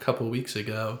a couple weeks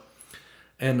ago,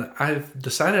 and I've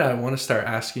decided I want to start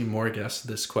asking more guests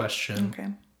this question. Okay.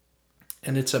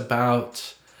 And it's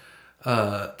about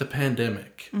the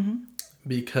pandemic,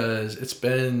 because it's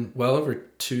been well over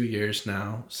 2 years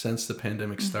now since the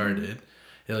pandemic started,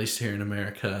 at least here in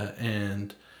America.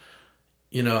 And,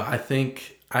 I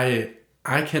think I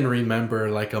can remember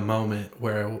a moment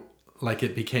where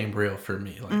it became real for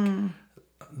me.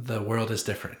 The world is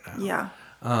different now. Yeah.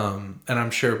 And I'm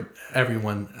sure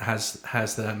everyone has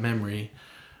that memory,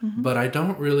 but I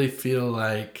don't really feel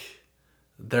like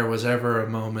there was ever a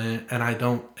moment, and I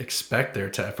don't expect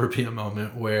there to ever be a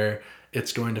moment where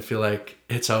it's going to feel like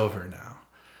it's over now.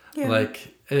 Yeah.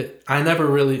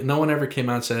 No one ever came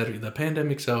out and said the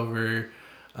pandemic's over.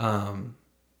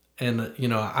 And, you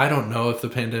know, I don't know if the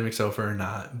pandemic's over or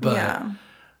not, but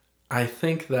I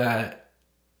think that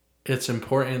it's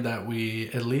important that we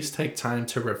at least take time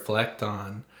to reflect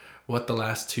on what the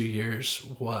last 2 years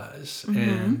was,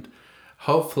 and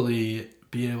hopefully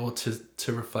be able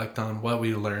to reflect on what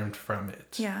we learned from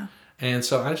it. Yeah. And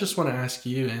so I just want to ask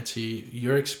you, Auntie,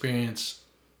 your experience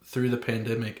through the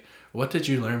pandemic, what did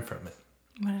you learn from it?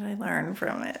 What did I learn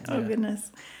from it? Oh,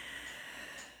 goodness.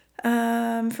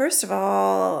 First of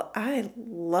all, I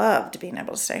loved being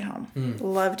able to stay home.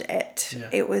 Loved it. Yeah.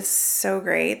 It was so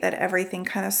great that everything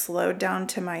kind of slowed down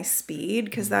to my speed,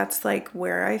 because that's like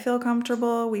where I feel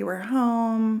comfortable. We were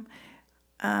home.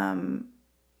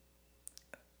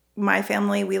 My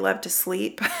family, we love to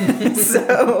sleep.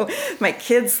 So my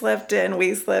kids slept in,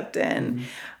 we slept in.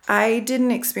 I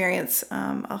didn't experience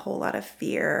a whole lot of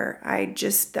fear.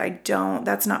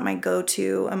 That's not my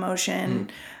go-to emotion.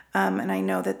 And I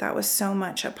know that was so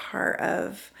much a part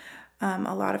of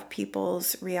a lot of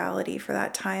people's reality for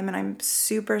that time. And I'm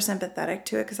super sympathetic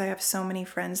to it, because I have so many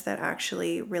friends that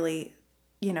actually really,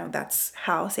 you know, that's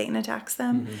how Satan attacks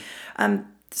them.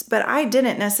 But I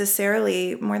didn't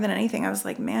necessarily, more than anything, I was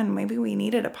like, man, maybe we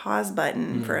needed a pause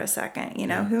button for a second. You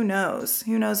know, who knows?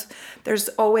 Who knows? I just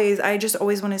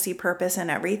always want to see purpose in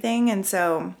everything. And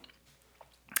so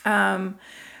I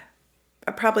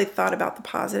probably thought about the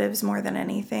positives more than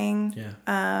anything.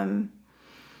 Yeah.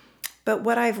 But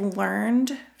what I've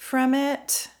learned from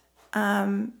it,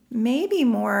 maybe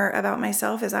more about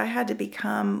myself, is I had to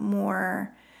become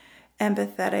more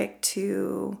empathetic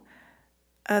to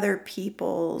other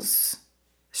people's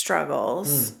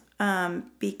struggles.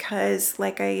 Because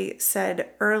like I said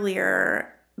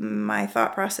earlier, my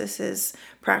thought process is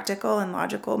practical and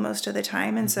logical most of the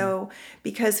time. And so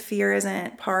because fear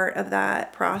isn't part of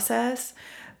that process,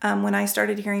 when I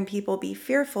started hearing people be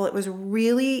fearful, it was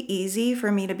really easy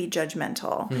for me to be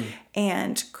judgmental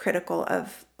and critical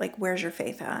of, like, where's your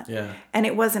faith at? Yeah. And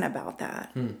it wasn't about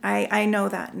that. I know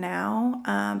that now,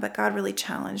 but God really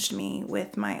challenged me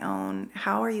with my own,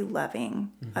 how are you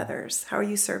loving others? How are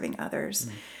you serving others?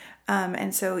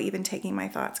 And so even taking my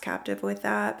thoughts captive with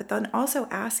that, but then also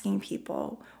asking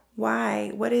people, why?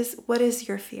 What is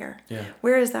your fear? Yeah.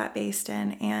 Where is that based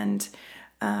in? And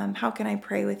how can I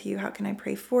pray with you? How can I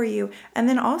pray for you? And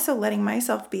then also letting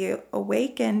myself be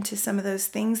awakened to some of those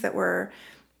things that were,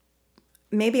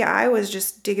 maybe I was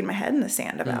just digging my head in the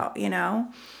sand about, you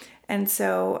know? And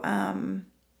so,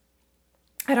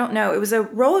 I don't know. It was a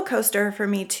roller coaster for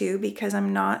me too, because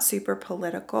I'm not super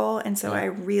political. And so I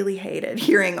really hated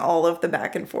hearing all of the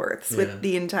back and forths with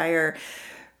the entire,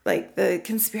 like, the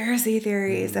conspiracy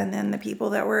theories and then the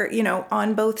people that were, you know,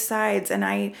 on both sides. And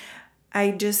I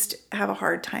just have a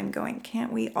hard time going,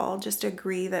 can't we all just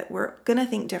agree that we're going to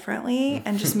think differently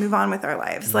and just move on with our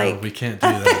lives? No, like, we can't do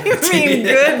that. I mean,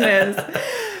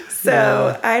 goodness.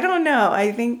 So I don't know.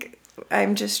 I think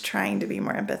I'm just trying to be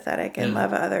more empathetic and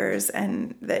love others,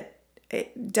 and that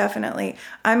it definitely,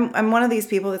 I'm one of these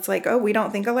people that's like, oh, we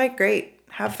don't think alike. Great.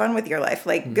 Have fun with your life.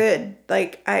 Like, good.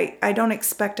 Like, I don't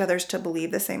expect others to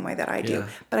believe the same way that I do,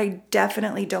 but I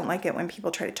definitely don't like it when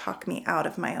people try to talk me out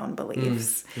of my own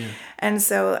beliefs. And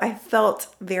so I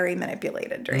felt very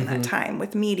manipulated during that time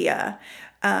with media.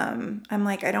 I'm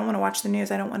like, I don't want to watch the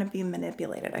news. I don't want to be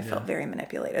manipulated. I felt very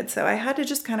manipulated. So I had to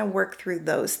just kind of work through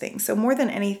those things. So more than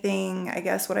anything, I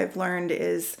guess what I've learned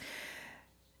is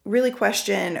really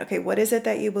question, okay, what is it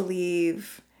that you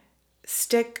believe?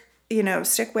 Stick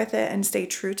with it and stay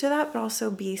true to that, but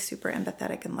also be super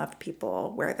empathetic and love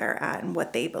people where they're at and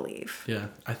what they believe. Yeah,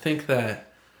 I think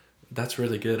that's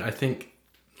really good. I think,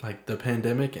 like, the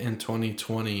pandemic in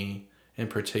 2020 in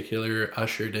particular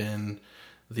ushered in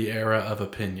the era of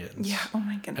opinions. Yeah, oh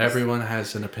my goodness. Everyone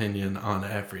has an opinion on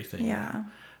everything. Yeah.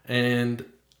 And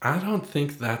I don't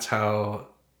think that's how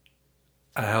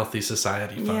a healthy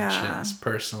society functions,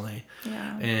 personally.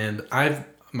 Yeah. And I've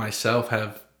myself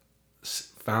have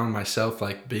found myself,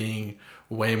 like, being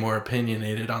way more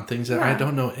opinionated on things that I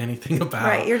don't know anything about.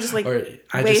 Right, you're just like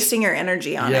wasting your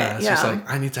energy on it. Yeah, it's just like,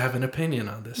 I need to have an opinion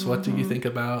on this. What do you think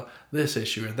about this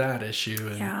issue or that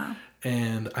issue?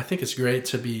 And I think it's great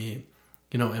to be,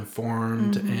 you know,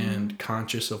 informed and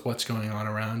conscious of what's going on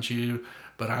around you.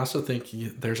 But I also think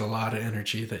there's a lot of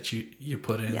energy that you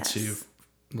put into,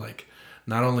 like,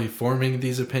 not only forming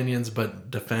these opinions, but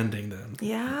defending them.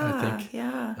 Yeah, I think,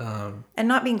 and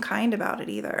not being kind about it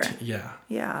either. Yeah.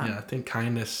 I think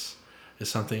kindness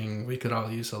is something we could all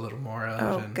use a little more of.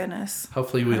 Oh, and goodness.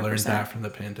 Hopefully we 100%. Learned that from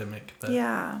the pandemic. But,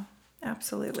 yeah,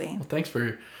 absolutely. Well, thanks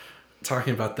for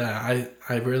talking about that.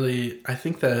 I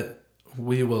think that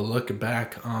we will look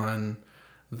back on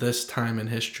this time in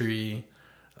history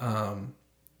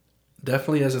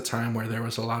definitely as a time where there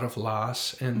was a lot of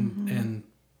loss and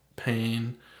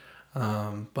pain.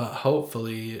 But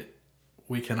hopefully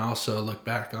we can also look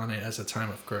back on it as a time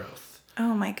of growth.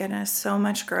 Oh my goodness, so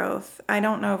much growth. I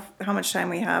don't know how much time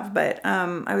we have, but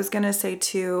I was going to say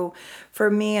too, for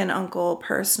me and Uncle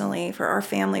personally, for our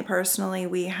family personally,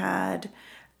 we had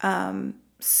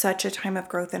such a time of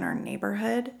growth in our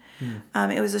neighborhood.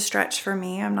 It was a stretch for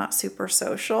me. I'm not super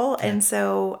social. Okay. And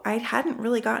so I hadn't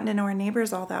really gotten to know our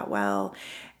neighbors all that well.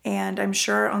 And I'm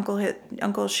sure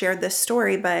Uncle shared this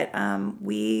story, but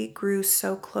we grew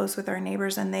so close with our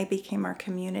neighbors and they became our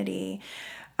community.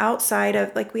 Outside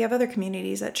of, like, we have other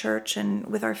communities at church and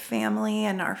with our family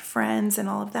and our friends and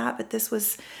all of that, but this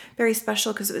was very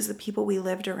special because it was the people we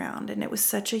lived around, and it was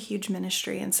such a huge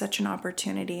ministry and such an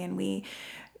opportunity, and we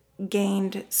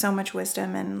gained so much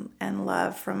wisdom and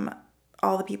love from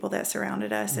all the people that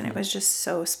surrounded us, and it was just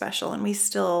so special, and we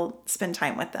still spend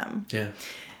time with them. Yeah.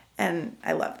 And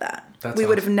I love that. That's we awesome.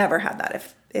 would have never had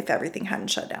that if everything hadn't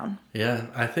shut down. Yeah,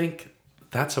 I think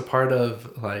that's a part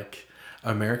of, like,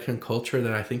 American culture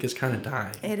that I think is kind of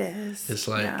dying. It is. It's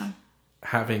like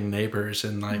having neighbors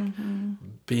and like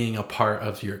being a part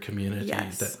of your community,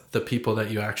 yes. the people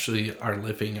that you actually are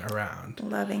living around.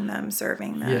 Loving them,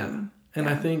 serving them. Yeah. And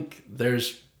I think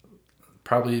there's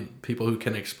probably people who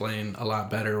can explain a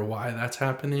lot better why that's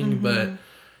happening. But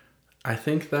I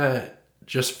think that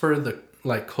just for the,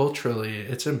 like, culturally,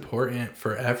 it's important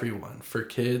for everyone, for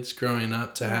kids growing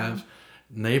up to have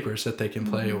neighbors that they can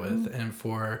play with, and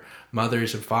for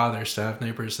mothers and fathers to have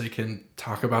neighbors they can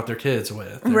talk about their kids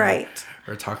with,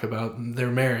 or talk about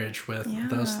their marriage with,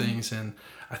 those things. And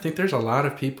I think there's a lot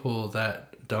of people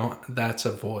that's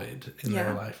a void in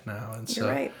their life now. And You're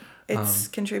right. It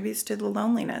contributes to the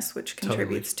loneliness, which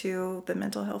contributes to the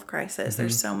mental health crisis.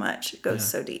 There's so much. It goes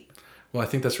so deep. Well, I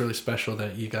think that's really special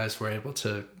that you guys were able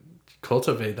to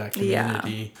cultivate that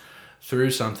community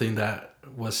through something that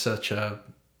was such a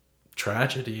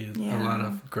tragedy. A lot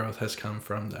of growth has come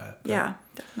from that. But,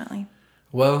 definitely.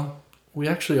 Well, we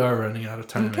actually are running out of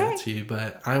time, Auntie,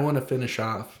 but I want to finish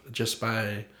off just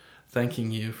by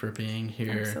thanking you for being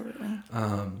here. Absolutely.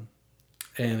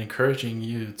 And encouraging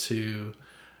you to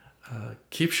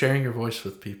keep sharing your voice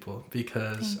with people,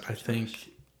 because I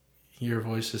think your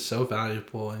voice is so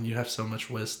valuable and you have so much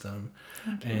wisdom.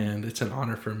 And it's an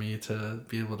honor for me to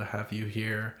be able to have you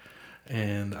here.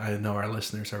 And I know our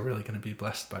listeners are really going to be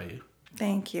blessed by you.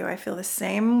 Thank you. I feel the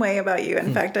same way about you.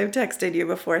 In fact, I've texted you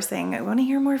before saying, I want to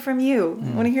hear more from you. I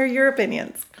want to hear your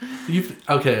opinions.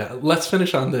 Okay, let's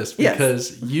finish on this,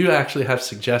 because you actually have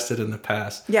suggested in the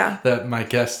past that my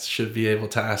guests should be able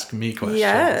to ask me questions.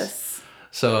 Yes.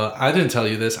 So I didn't tell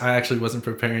you this. I actually wasn't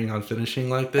preparing on finishing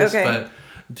like this, but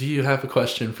do you have a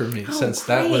question for me, since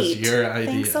that was your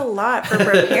idea? Thanks a lot for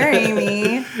preparing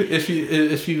me. If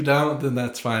you don't, then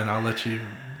that's fine. I'll let you,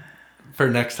 for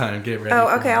next time, get ready.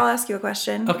 Oh, okay. I'll ask you a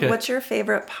question. Okay. What's your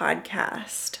favorite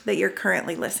podcast that you're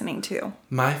currently listening to?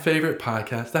 My favorite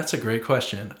podcast? That's a great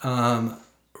question.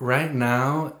 Right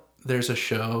now, there's a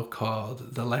show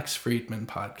called the Lex Fridman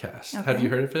Podcast. Okay. Have you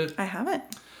heard of it? I haven't.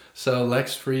 So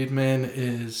Lex Fridman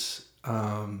is...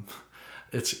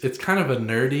 It's kind of a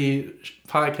nerdy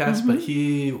podcast, but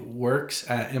he works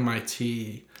at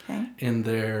MIT in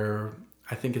their,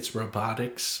 I think it's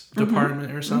robotics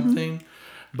department or something.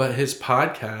 But his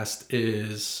podcast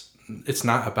it's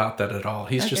not about that at all.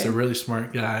 He's just a really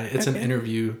smart guy. It's an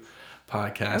interview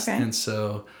podcast. And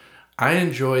so I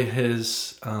enjoy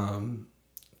his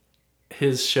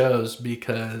shows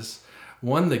because,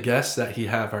 one, the guests that he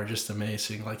have are just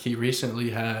amazing. Like, he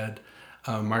recently had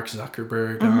Mark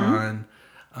Zuckerberg on,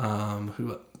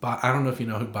 who, I don't know if you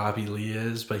know who Bobby Lee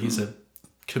is, but he's a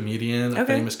comedian, a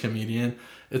famous comedian.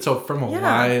 It's from a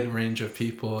wide range of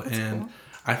people. That's cool.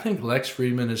 I think Lex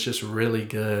Fridman is just really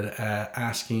good at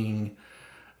asking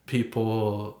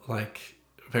people, like,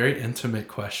 very intimate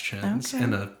questions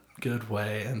in a good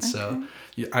way. And so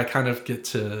I kind of get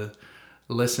to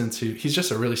listen to, he's just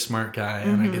a really smart guy,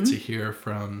 and I get to hear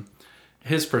from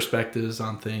his perspectives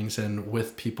on things, and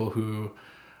with people who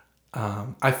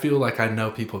I feel like I know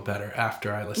people better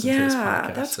after I listen to his podcast.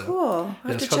 Yeah, that's cool.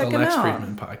 I'll have to check him out. It's called the Lex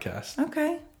Fridman Podcast.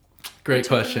 Okay. Great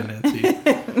question, Nancy.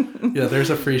 Yeah, there's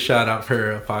a free shout out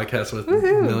for a podcast with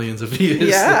millions of views.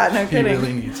 Yeah, no kidding. He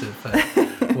really needs it.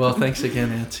 But, well, thanks again,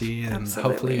 Nancy, and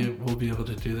hopefully we'll be able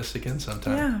to do this again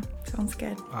sometime. Yeah, sounds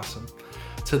good. Awesome.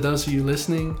 To those of you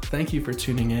listening, thank you for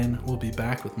tuning in. We'll be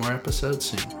back with more episodes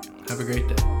soon. Have a great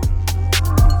day.